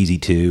a cheesy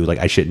 2. Like,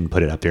 I shouldn't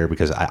put it up there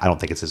because I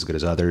don't think it's as good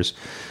as others.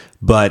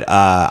 But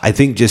I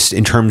think just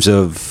in terms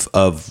of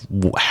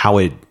how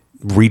it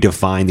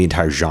redefined the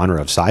entire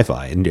genre of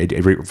sci-fi, and it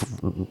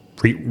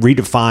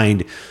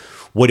redefined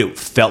what it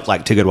felt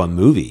like to go to a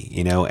movie,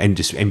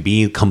 and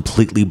being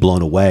completely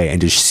blown away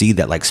and just see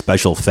that like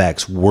special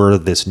effects were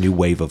this new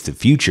wave of the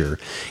future.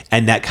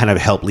 And that kind of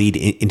helped lead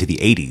into the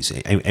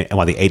 80s. And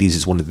while the 80s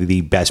is one of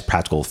the best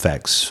practical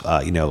effects,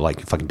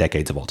 like fucking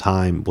decades of all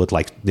time, with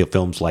like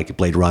films like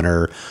Blade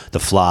Runner, The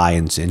Fly,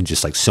 and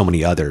just like so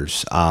many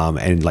others,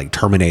 and like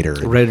Terminator,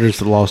 Raiders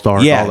of the Lost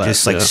Ark, yeah, all that,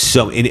 just like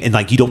so, and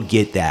like you don't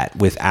get that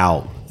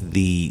without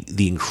the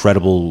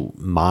incredible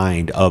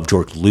mind of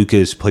George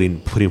Lucas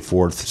putting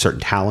forth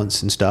certain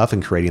talents and stuff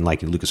and creating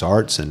like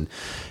LucasArts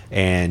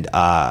and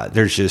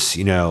there's just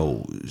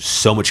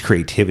so much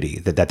creativity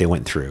that they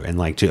went through, and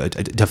like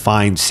to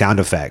find sound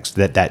effects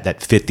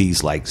that fit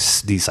these like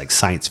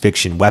science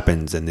fiction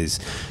weapons and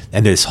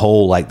this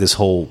whole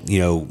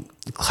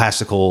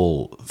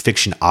classical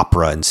fiction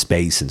opera and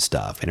space and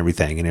stuff and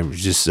everything, and it was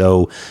just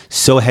so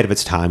ahead of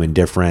its time and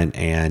different,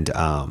 and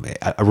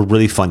a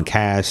really fun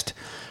cast.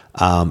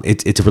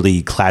 It's a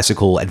really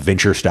classical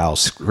adventure style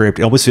script.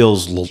 It almost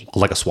feels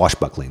like a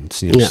swashbuckling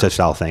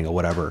style thing or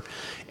whatever.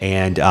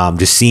 And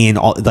just seeing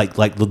all like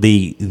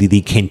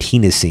the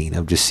cantina scene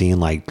of just seeing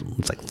like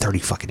it's like 30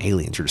 fucking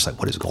aliens. You're just like,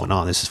 what is going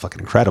on? This is fucking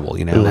incredible,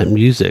 And that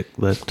music.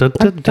 Hey,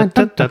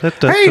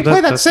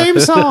 play that same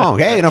song.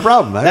 Hey, no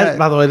problem.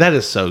 By the way, that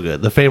is so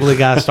good. The Family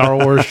Guy Star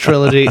Wars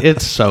trilogy.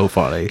 It's so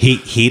funny.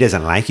 He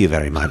doesn't like you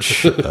very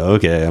much.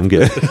 Okay, I'm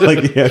good.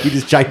 He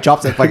just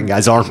chops that fucking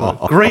guy's arm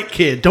off. Great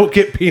kid. Don't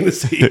get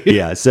penisy.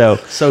 Yeah. So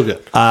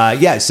good.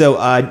 So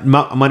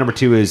my number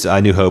 2 is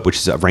New Hope, which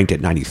is ranked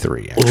at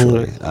 93.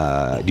 Actually.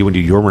 Do you want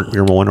to do your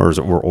one or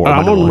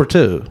I'm on number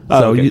 2?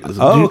 Oh, okay.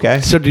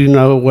 Okay. So do you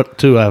know what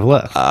 2 I have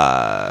left? I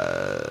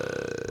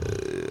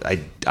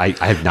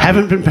have not.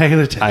 Haven't been paying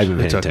attention. I haven't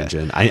been paying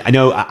attention. I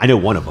know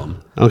one of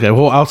them. Okay.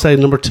 Well, I'll say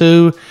number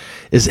 2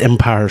 is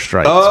Empire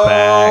Strikes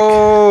Back.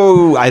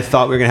 Oh, I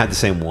thought we were gonna have the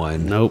same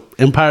one. Nope.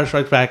 Empire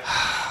Strikes Back.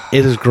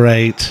 It is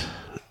great.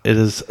 It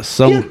is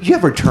so. You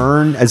have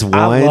Return as one.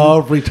 I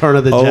love Return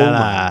of the Jedi. Oh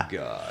my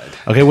god.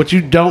 Okay, what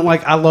you don't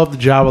like, I love the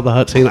Jabba the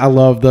Hutt scene. I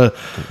love whole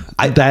scene.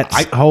 I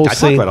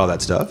talk about all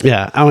that stuff.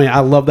 Yeah, I mean, I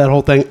love that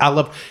whole thing. I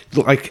love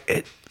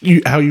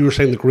how you were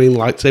saying the green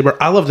lightsaber.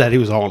 I love that he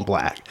was all in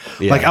black.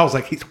 Yeah. Like I was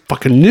like, he's a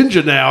fucking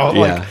ninja now. Yeah.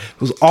 Like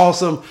it was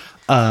awesome.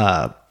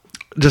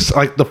 Just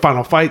like the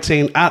final fight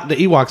scene, the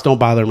Ewoks don't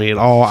bother me at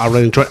all. I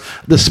really enjoy it.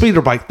 The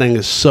speeder bike thing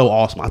is so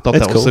awesome. I thought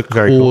that was the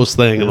coolest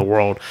thing in the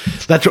world.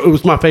 It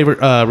was my favorite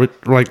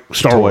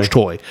Star Wars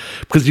toy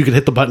because you could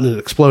hit the button and it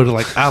exploded.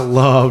 Like I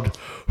loved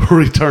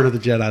Return of the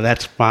Jedi.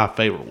 That's my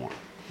favorite one.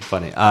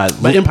 Funny,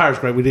 but Empire's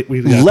great.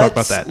 We gotta talk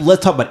about that.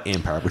 Let's talk about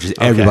Empire, which is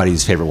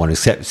everybody's favorite one,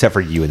 except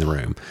for you in the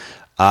room.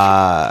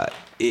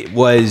 It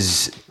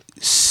was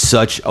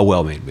such a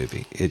well-made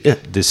movie.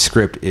 The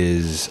script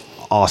is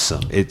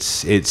awesome.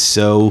 It's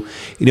so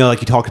like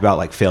you talked about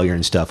like failure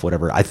and stuff,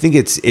 whatever. I think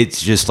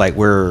it's just like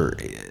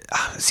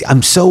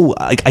I'm so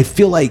like I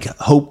feel like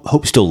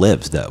hope still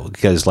lives though,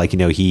 because like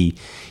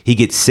he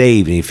gets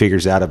saved and he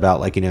figures out about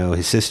like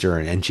his sister,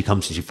 and she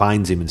comes and she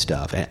finds him and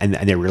stuff, and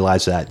they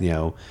realize that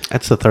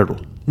that's the third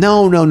one.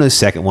 No,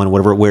 second one,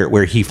 whatever,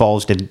 where he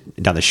falls down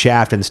the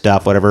shaft and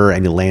stuff, whatever,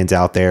 and he lands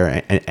out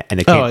there, and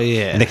they can't,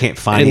 and they can't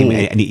find him,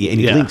 and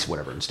he leaks,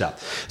 whatever, and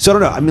stuff. So I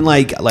don't know. I mean,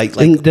 like,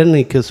 didn't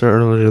he kiss her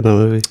earlier in the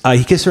movie?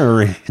 He kissed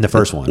her in the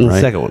first one, right?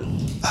 The second one,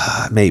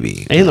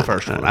 maybe, and the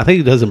first one. I think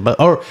he doesn't,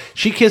 or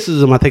she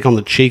kisses him. I think on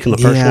the cheek in the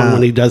first one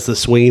when he does the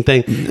swinging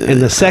thing. In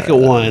the second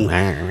one,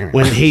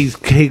 when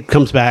he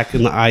comes back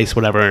in the ice,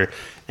 whatever.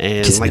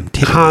 And like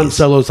Han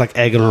Solo's like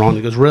egging her on.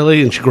 He goes,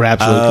 "Really?" And she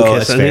grabs him and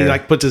kisses, and he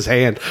like puts his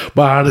hand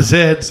behind his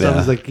head. So I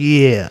was like,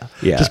 "Yeah,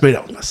 just made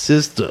out with my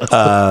sister."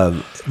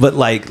 But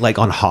like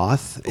on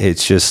Hoth,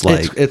 it's just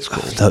like it's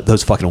cool.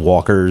 Those fucking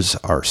walkers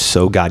are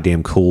so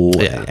goddamn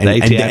cool. Yeah,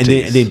 and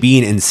then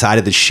being inside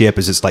of the ship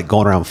is just like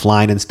going around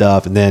flying and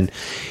stuff, and then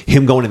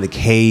him going in the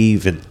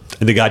cave and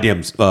And the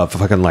goddamn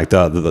fucking like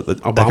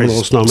the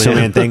abominable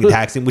snowman thing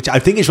attacks him, which I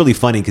think is really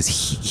funny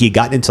because he had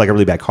gotten into like a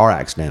really bad car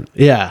accident.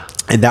 Yeah,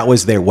 and that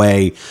was their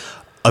way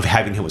of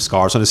having him with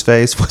scars on his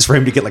face was for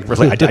him to get like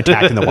really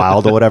attacked in the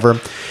wild or whatever.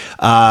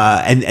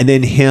 And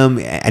then him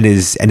and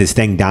his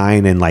thing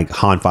dying, and like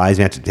Han Fies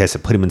has to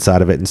put him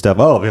inside of it and stuff.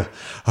 Oh,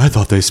 I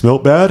thought they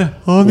smelled bad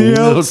on the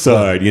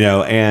outside, you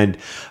know. And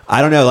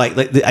I don't know,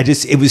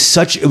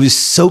 it was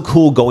so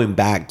cool going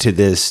back to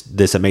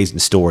this amazing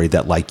story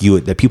that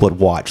that people had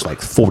watched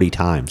like 40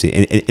 times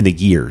in the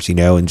years, you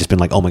know, and just been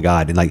like, oh my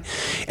God, and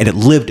it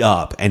lived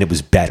up, and it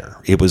was better.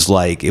 It was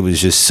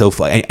just so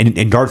fun,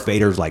 and Darth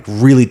Vader like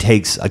really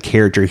takes a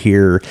character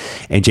here,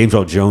 and James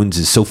Earl Jones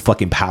is so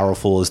fucking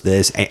powerful as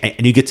this,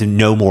 and you get to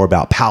know more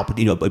about Palpatine.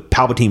 You know,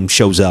 Palpatine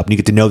shows up, and you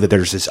get to know that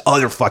there's this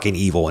other fucking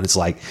evil, and it's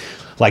like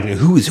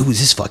who is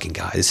this fucking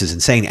guy? This is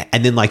insane.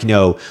 And then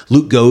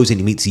Luke goes and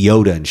he meets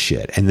Yoda and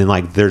shit, and then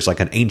there's like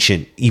an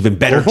ancient, even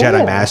better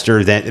Jedi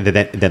Master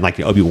than like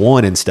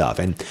Obi-Wan and stuff,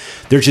 and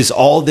there's just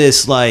all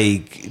this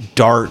like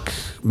dark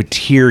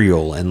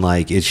material, and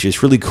like it's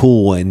just really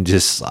cool, and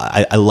just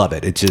I love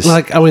it. It's just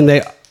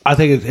I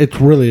think it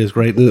really is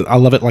great, and I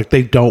love it. Like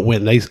they don't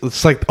win.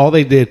 It's like all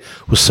they did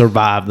was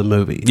survive the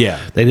movie. Yeah,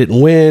 they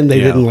didn't win. They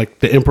didn't like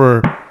the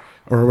Emperor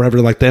or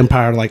whatever. Like the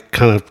Empire, like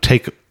kind of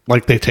take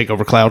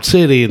over Cloud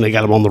City, and they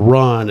got him on the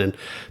run, and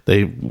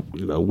they,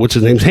 what's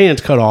his name's hands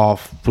cut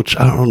off, which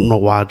I don't know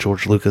why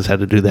George Lucas had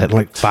to do that in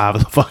like 5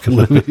 of the fucking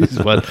movies,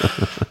 but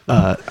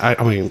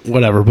I mean,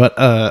 whatever. But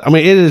I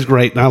mean, it is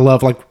great, and I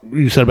love, like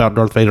you said about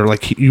Darth Vader,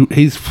 like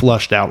he's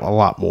flushed out a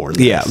lot more.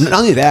 Yeah, not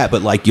only that,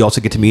 but like you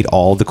also get to meet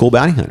all the cool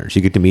bounty hunters.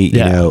 You get to meet,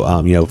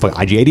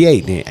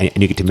 IG-88,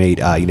 and you get to meet,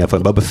 fucking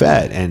Boba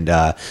Fett, and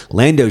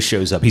Lando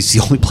shows up. He's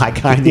the only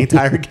black guy in the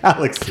entire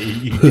galaxy.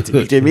 You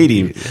get to meet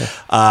him.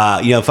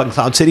 Fucking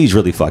Cloud City is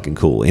really fucking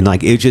cool, and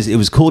like it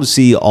was cool to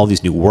see all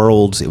these new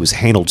worlds. It was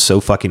handled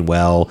so fucking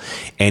well,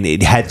 and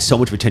it had so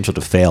much potential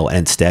to fail, and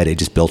instead it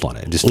just built on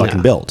it. It just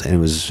fucking built, and it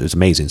was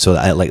amazing. So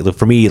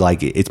for me,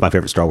 like it's my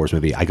favorite Star Wars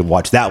movie. I could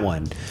watch that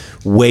one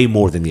way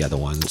more than the other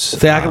ones.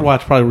 See, I could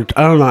watch probably.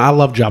 I don't know. I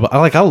love Jabba.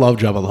 I love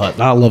Jabba the Hutt.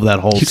 I love that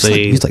whole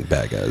scene. He's like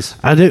bad guys.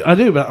 I do,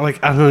 but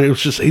like I don't know. It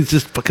was just he's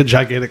just fucking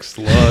gigantic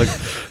slug,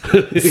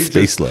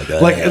 space slug.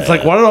 Like it's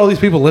like why did all these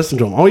people listen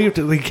to him? All you have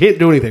to, they can't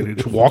do anything. They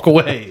just walk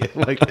away.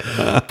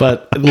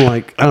 But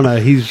like I don't know.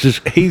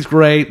 He's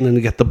great, and then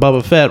you got the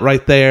Boba Fett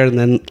right there, and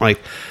then like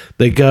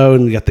they go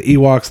and you got the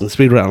Ewoks and the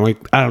speed round. Like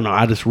I don't know.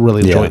 I just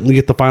really enjoy it. And you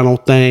get the final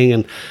thing,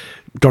 and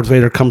Darth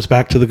Vader comes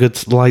back to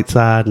the light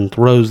side and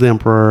throws the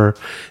Emperor.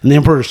 And the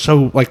Emperor is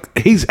so, like,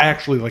 he's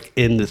actually, like,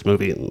 in this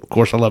movie. And, of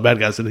course, I love bad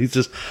guys. And he's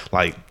just,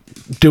 like,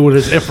 doing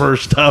his Emperor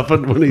stuff.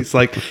 And when he's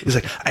like,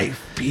 I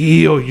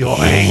feel your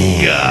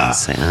anger.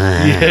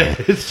 Yeah.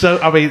 It's so,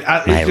 I mean,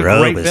 my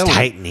robe is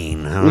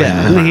tightening.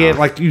 Yeah. And he had,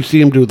 like, you see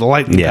him do the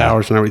lightning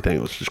powers and everything.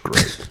 It was just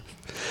great.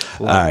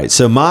 All right.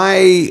 So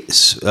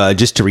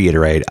just to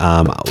reiterate,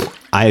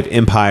 I have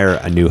Empire,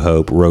 A New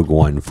Hope, Rogue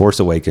One, Force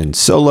Awakens,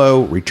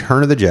 Solo,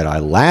 Return of the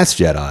Jedi, Last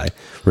Jedi,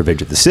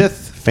 Revenge of the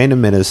Sith, Phantom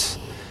Menace,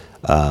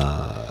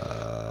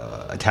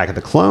 Attack of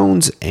the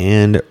Clones,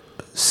 and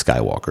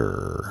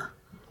Skywalker.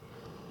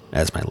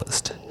 That's my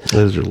list.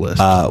 That is your list.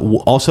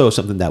 Also,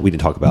 something that we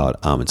didn't talk about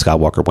in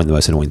Skywalker, one of the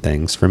most annoying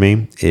things for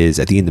me is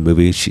at the end of the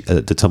movie,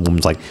 some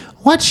woman's like,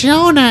 "What's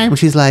your name?" And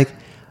she's like,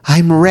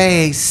 "I'm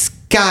Rey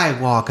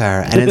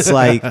Skywalker." And it's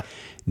like,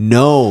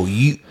 no,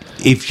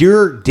 if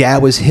your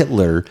dad was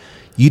Hitler,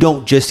 you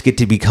don't just get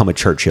to become a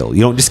Churchill.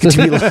 You don't just get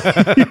to be like,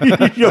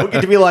 you don't get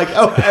to be like,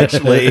 oh,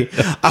 actually,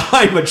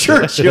 I'm a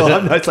Churchill.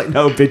 It's like,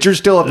 no, bitch, you're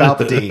still a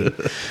Palpatine.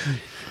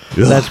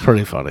 That's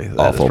pretty funny.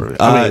 Awful.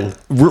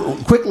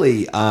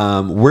 Quickly,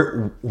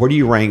 where do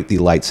you rank the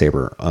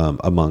lightsaber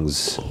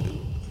amongst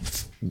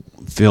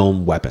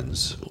film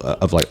weapons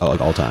of like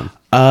all time?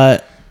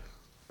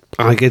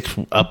 Like it's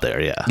up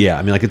there, yeah. Yeah,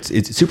 I mean, like it's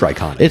super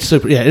iconic. It's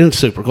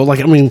super cool. Like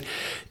I mean,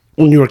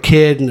 when you were a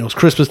kid and it was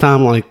Christmas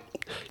time, like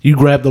you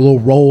grabbed the little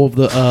roll of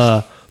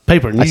the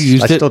paper and you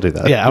used it. I still do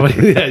that. Yeah, I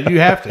mean, you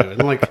have to.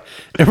 And like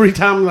every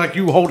time, like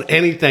you hold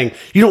anything,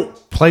 you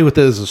don't play with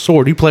it as a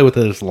sword. You play with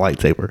it as a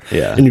lightsaber.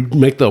 Yeah, and you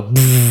make the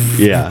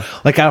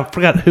Like I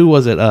forgot who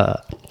was it.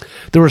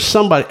 There was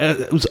somebody.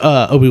 It was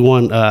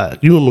Obi-Wan.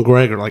 Ewan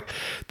McGregor. Like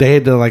they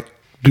had to like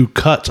do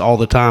cuts all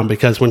the time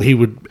because when he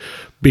would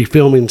be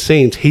filming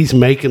scenes, he's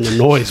making the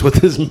noise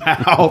with his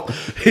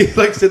mouth. He's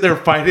like sitting there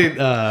fighting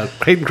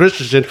Hayden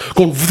Christensen,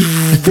 going.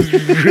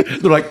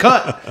 They're like,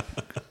 cut.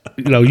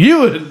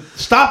 Ewan,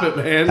 stop it,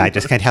 man. I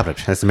just can't help it.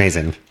 That's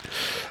amazing.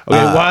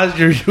 Okay, why does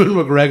your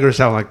Ewan McGregor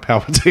sound like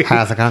Palpatine?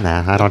 How's it going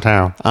now? I don't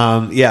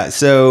know. Yeah,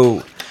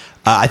 so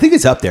I think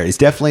it's up there. It's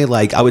definitely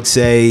like I would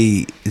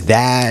say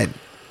that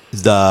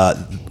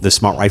the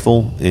smart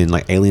rifle in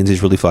like Aliens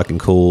is really fucking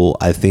cool.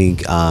 I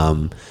think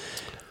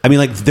I mean,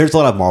 like, there's a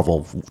lot of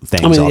Marvel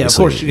things. I mean, yeah,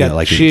 obviously, of course, you got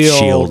like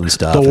Shield and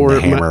stuff, Thor,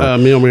 and the Hammer.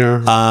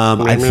 Mjolnir.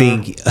 I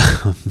think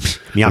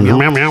meow, meow.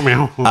 Meow, meow,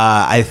 meow.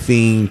 I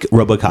think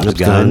RoboCop's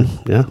gun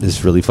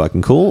is really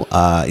fucking cool.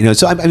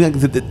 So I mean,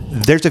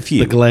 there's a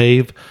few. The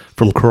glaive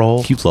from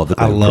Kroll. You love the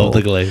I glaive love Kroll.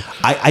 the glaive.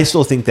 I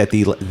still think that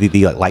the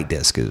light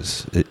disc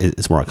is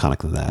more iconic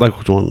than that. Like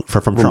which one?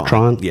 From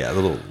Tron? Yeah,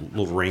 the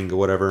little ring or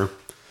whatever.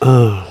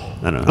 I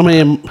don't know. I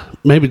mean,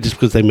 maybe just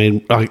because they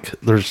made like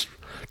there's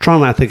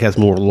Tron. I think has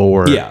more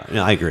lore. Yeah,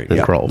 I agree.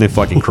 Than Kroll. They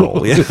fucking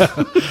Kroll. Yeah,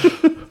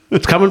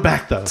 It's coming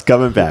back though. it's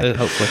coming back.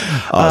 Hopefully,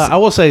 I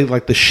will say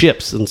like the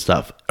ships and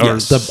stuff are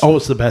Yes.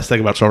 almost the best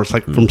thing about Star Wars.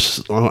 Like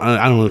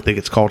I don't even think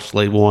it's called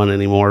Slave One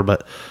anymore,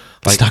 but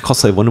like, It's not called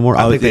Slave One anymore.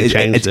 I think they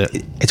changed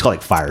it. It's called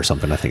like Fire or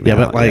something. I think. yeah,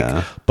 now. but like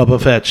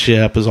Boba Fett's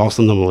ship is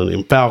awesome. The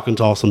Millennium Falcon's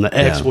awesome. The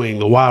X-wing,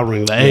 the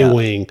Y-wing, the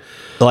A-wing.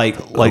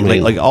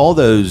 like all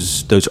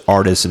those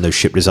artists and those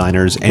ship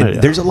designers, and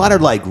there's a lot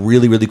of like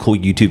really really cool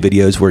YouTube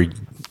videos where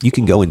you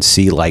can go and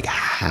see like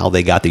how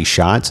they got these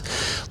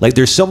shots. Like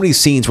there's so many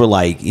scenes where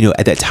like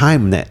at that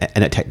time and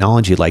that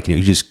technology, like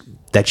you just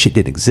that shit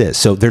didn't exist.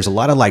 So there's a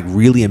lot of like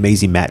really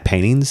amazing matte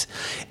paintings,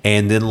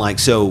 and then like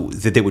so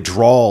that they would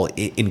draw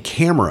in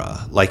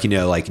camera, like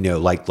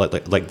like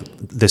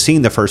the scene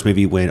in the first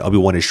movie when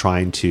Obi-Wan is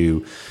trying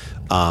to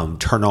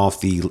turn off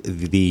the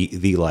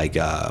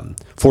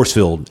force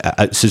field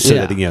so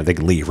that they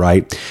can leave,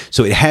 right?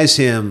 So it has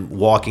him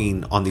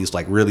walking on these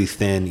like really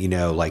thin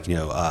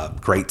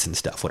grates and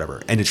stuff,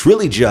 whatever, and it's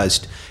really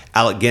just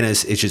Alec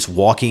Guinness is just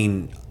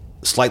walking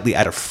slightly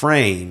out of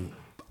frame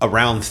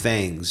around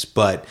things,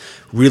 but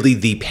really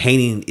the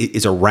painting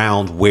is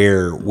around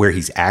where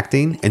he's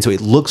acting, and so it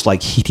looks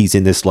like he's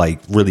in this like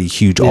really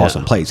huge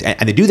awesome place,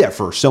 and they do that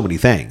for so many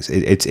things.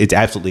 It's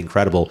absolutely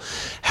incredible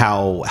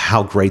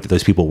how great that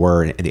those people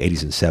were in the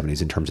 80s and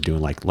 70s in terms of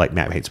doing like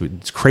matte paints.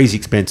 It's crazy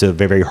expensive,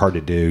 very very hard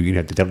to do.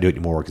 They don't do it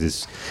anymore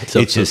because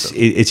it's just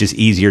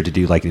easier to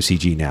do like in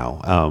CG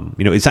now.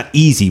 It's not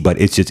easy, but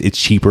it's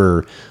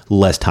cheaper,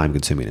 less time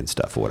consuming and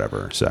stuff or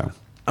whatever. So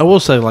I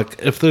will say,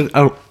 like, if they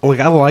I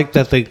like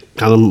that they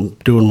kind of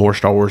doing more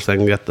Star Wars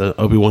thing, got the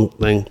Obi-Wan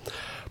thing.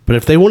 But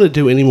if they want to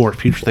do any more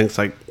future things,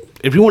 like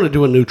if you want to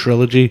do a new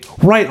trilogy,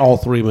 write all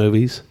 3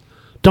 movies.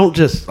 Don't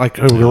just like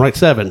we're gonna write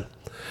 7.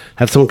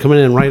 Have someone come in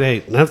and write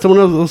 8, and have someone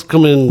else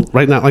come in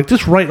right now. Like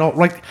just write all,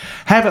 like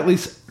have at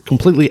least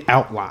completely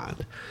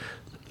outlined.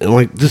 And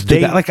like just do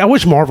that. Like I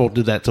wish Marvel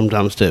did that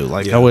sometimes too.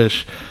 Like I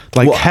wish,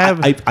 like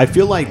I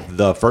feel like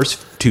the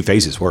first 2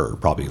 phases were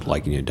probably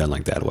like done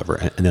like that or whatever,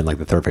 and then like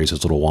the third phase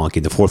was a little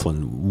wonky. The fourth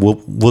one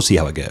we'll see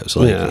how it goes.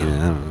 Like, I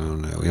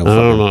don't know. I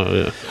don't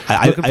know.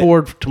 Yeah. Looking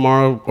forward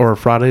tomorrow or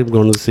Friday. I'm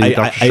going to see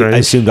Doctor Strange. I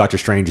assume Doctor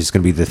Strange is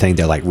going to be the thing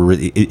that like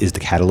really is the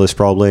catalyst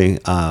probably,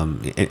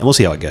 and we'll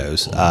see how it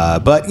goes.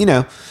 But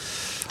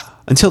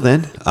until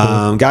then,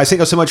 guys, thank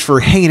you so much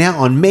for hanging out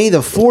on May the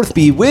 4th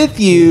be with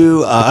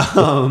you.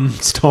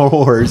 Star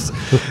Wars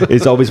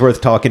is always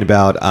worth talking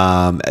about.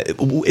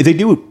 If they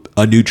do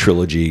a new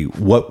trilogy,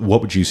 what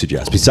would you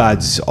suggest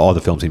besides all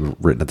the films being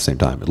written at the same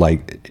time?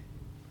 Like,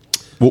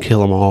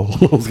 kill them all.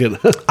 I was kidding.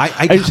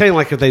 I'm saying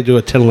like if they do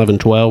a 10, 11,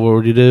 12, what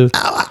would you do?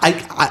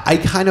 I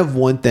kind of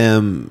want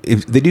them,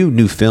 if they do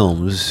new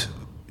films,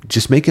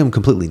 just make them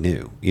completely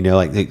new.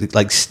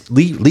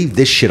 Leave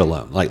this shit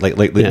alone.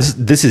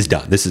 This is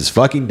done. This is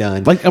fucking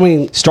done. Like, I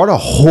mean, start a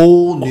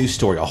whole new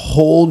story, a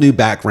whole new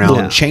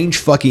background, change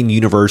fucking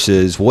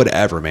universes,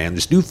 whatever, man.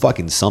 Just do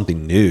fucking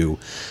something new.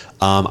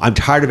 I'm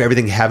tired of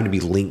everything having to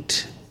be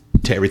linked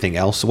to everything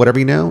else, whatever,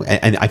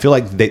 and I feel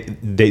like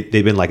they've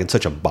been like in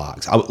such a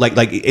box.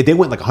 Like if they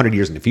went like 100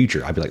 years in the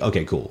future, I'd be like,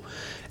 okay, cool.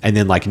 And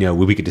then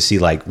we get to see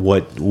like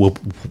what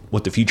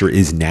the future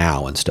is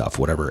now and stuff,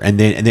 whatever. And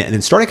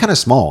then start it kind of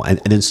small and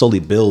then slowly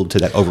build to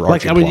that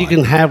overarching. Like, I mean, you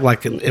can have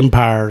like an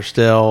empire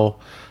still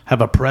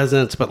have a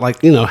presence, but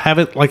like, have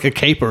it like a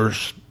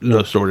Capers,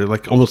 story,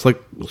 like almost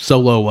like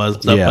Solo was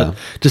and stuff, but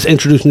just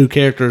introduce new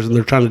characters, and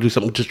they're trying to do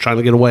something, just trying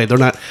to get away. They're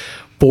not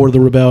for the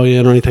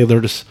rebellion or anything. They're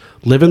just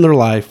living their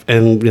life,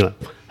 and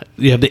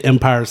you have the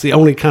empire. It's the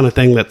only kind of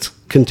thing that's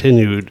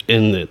continued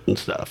in it and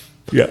stuff.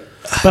 Yeah.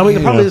 But I mean,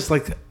 the problem is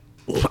like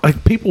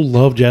people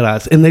love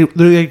Jedis, and they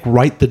like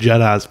write the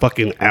Jedis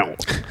fucking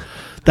out.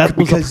 That's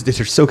because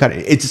they're so kind of.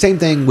 It's the same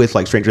thing with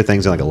like Stranger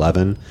Things and like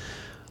 11.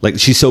 Like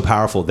she's so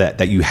powerful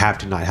that you have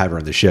to not have her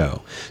in the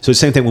show. So the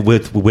same thing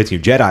with your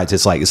Jedis.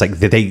 It's like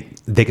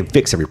they can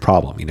fix every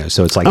problem.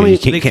 So it's like I mean, you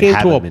can't, they came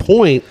have to a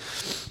point,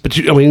 but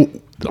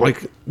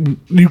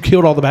you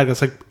killed all the bad guys.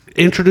 Like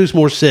introduce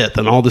more Sith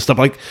and all this stuff.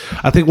 Like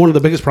I think one of the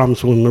biggest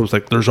problems when it was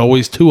like there's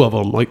always 2 of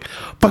them. Like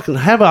fucking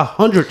have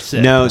 100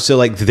 Sith. No, so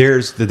like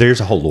there's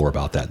a whole lore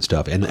about that and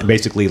stuff, and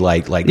basically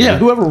like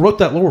whoever wrote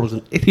that lore was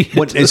an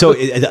idiot. And so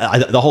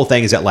the whole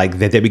thing is that like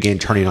they began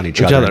turning on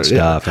each other and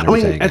stuff. And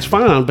everything. I mean, that's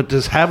fine, but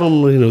just have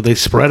them. They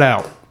spread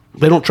out.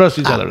 They don't trust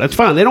each other. That's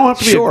fine. They don't have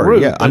to be a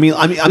group. Yeah,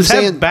 I'm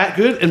saying bad,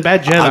 good and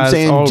bad Jedi. I'm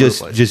saying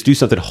just do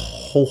something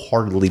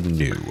wholeheartedly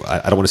new.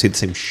 I don't want to see the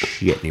same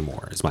shit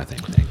anymore. Is my thing.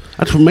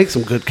 That's what makes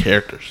some good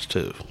characters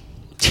too.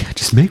 Yeah,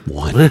 just make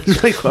one.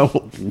 Just make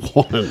one.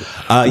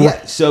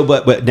 Yeah. So,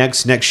 but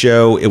next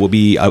show it will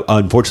be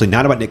unfortunately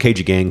not about Nick Cage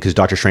again because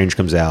Doctor Strange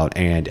comes out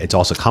and it's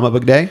also Comic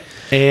Book Day,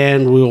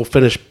 and we will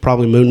finish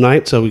probably Moon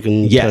Knight, so we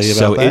can tell you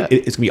about that.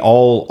 It's gonna be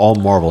all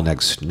Marvel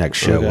next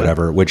show,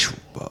 whatever, which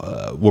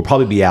will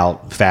probably be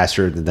out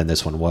faster than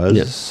this one was.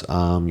 Yes.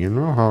 You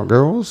know how it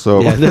goes. So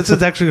yeah, this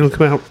is actually going to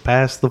come out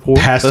past the 4th.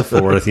 Past the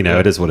 4th,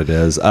 it is what it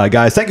is.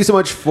 Guys, thank you so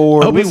much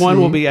for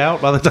Obi-Wan will be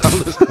out by the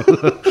time this.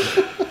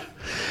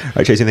 All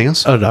right, Chase, anything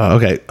else? Oh, no.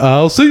 Okay.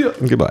 I'll see you.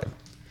 Goodbye.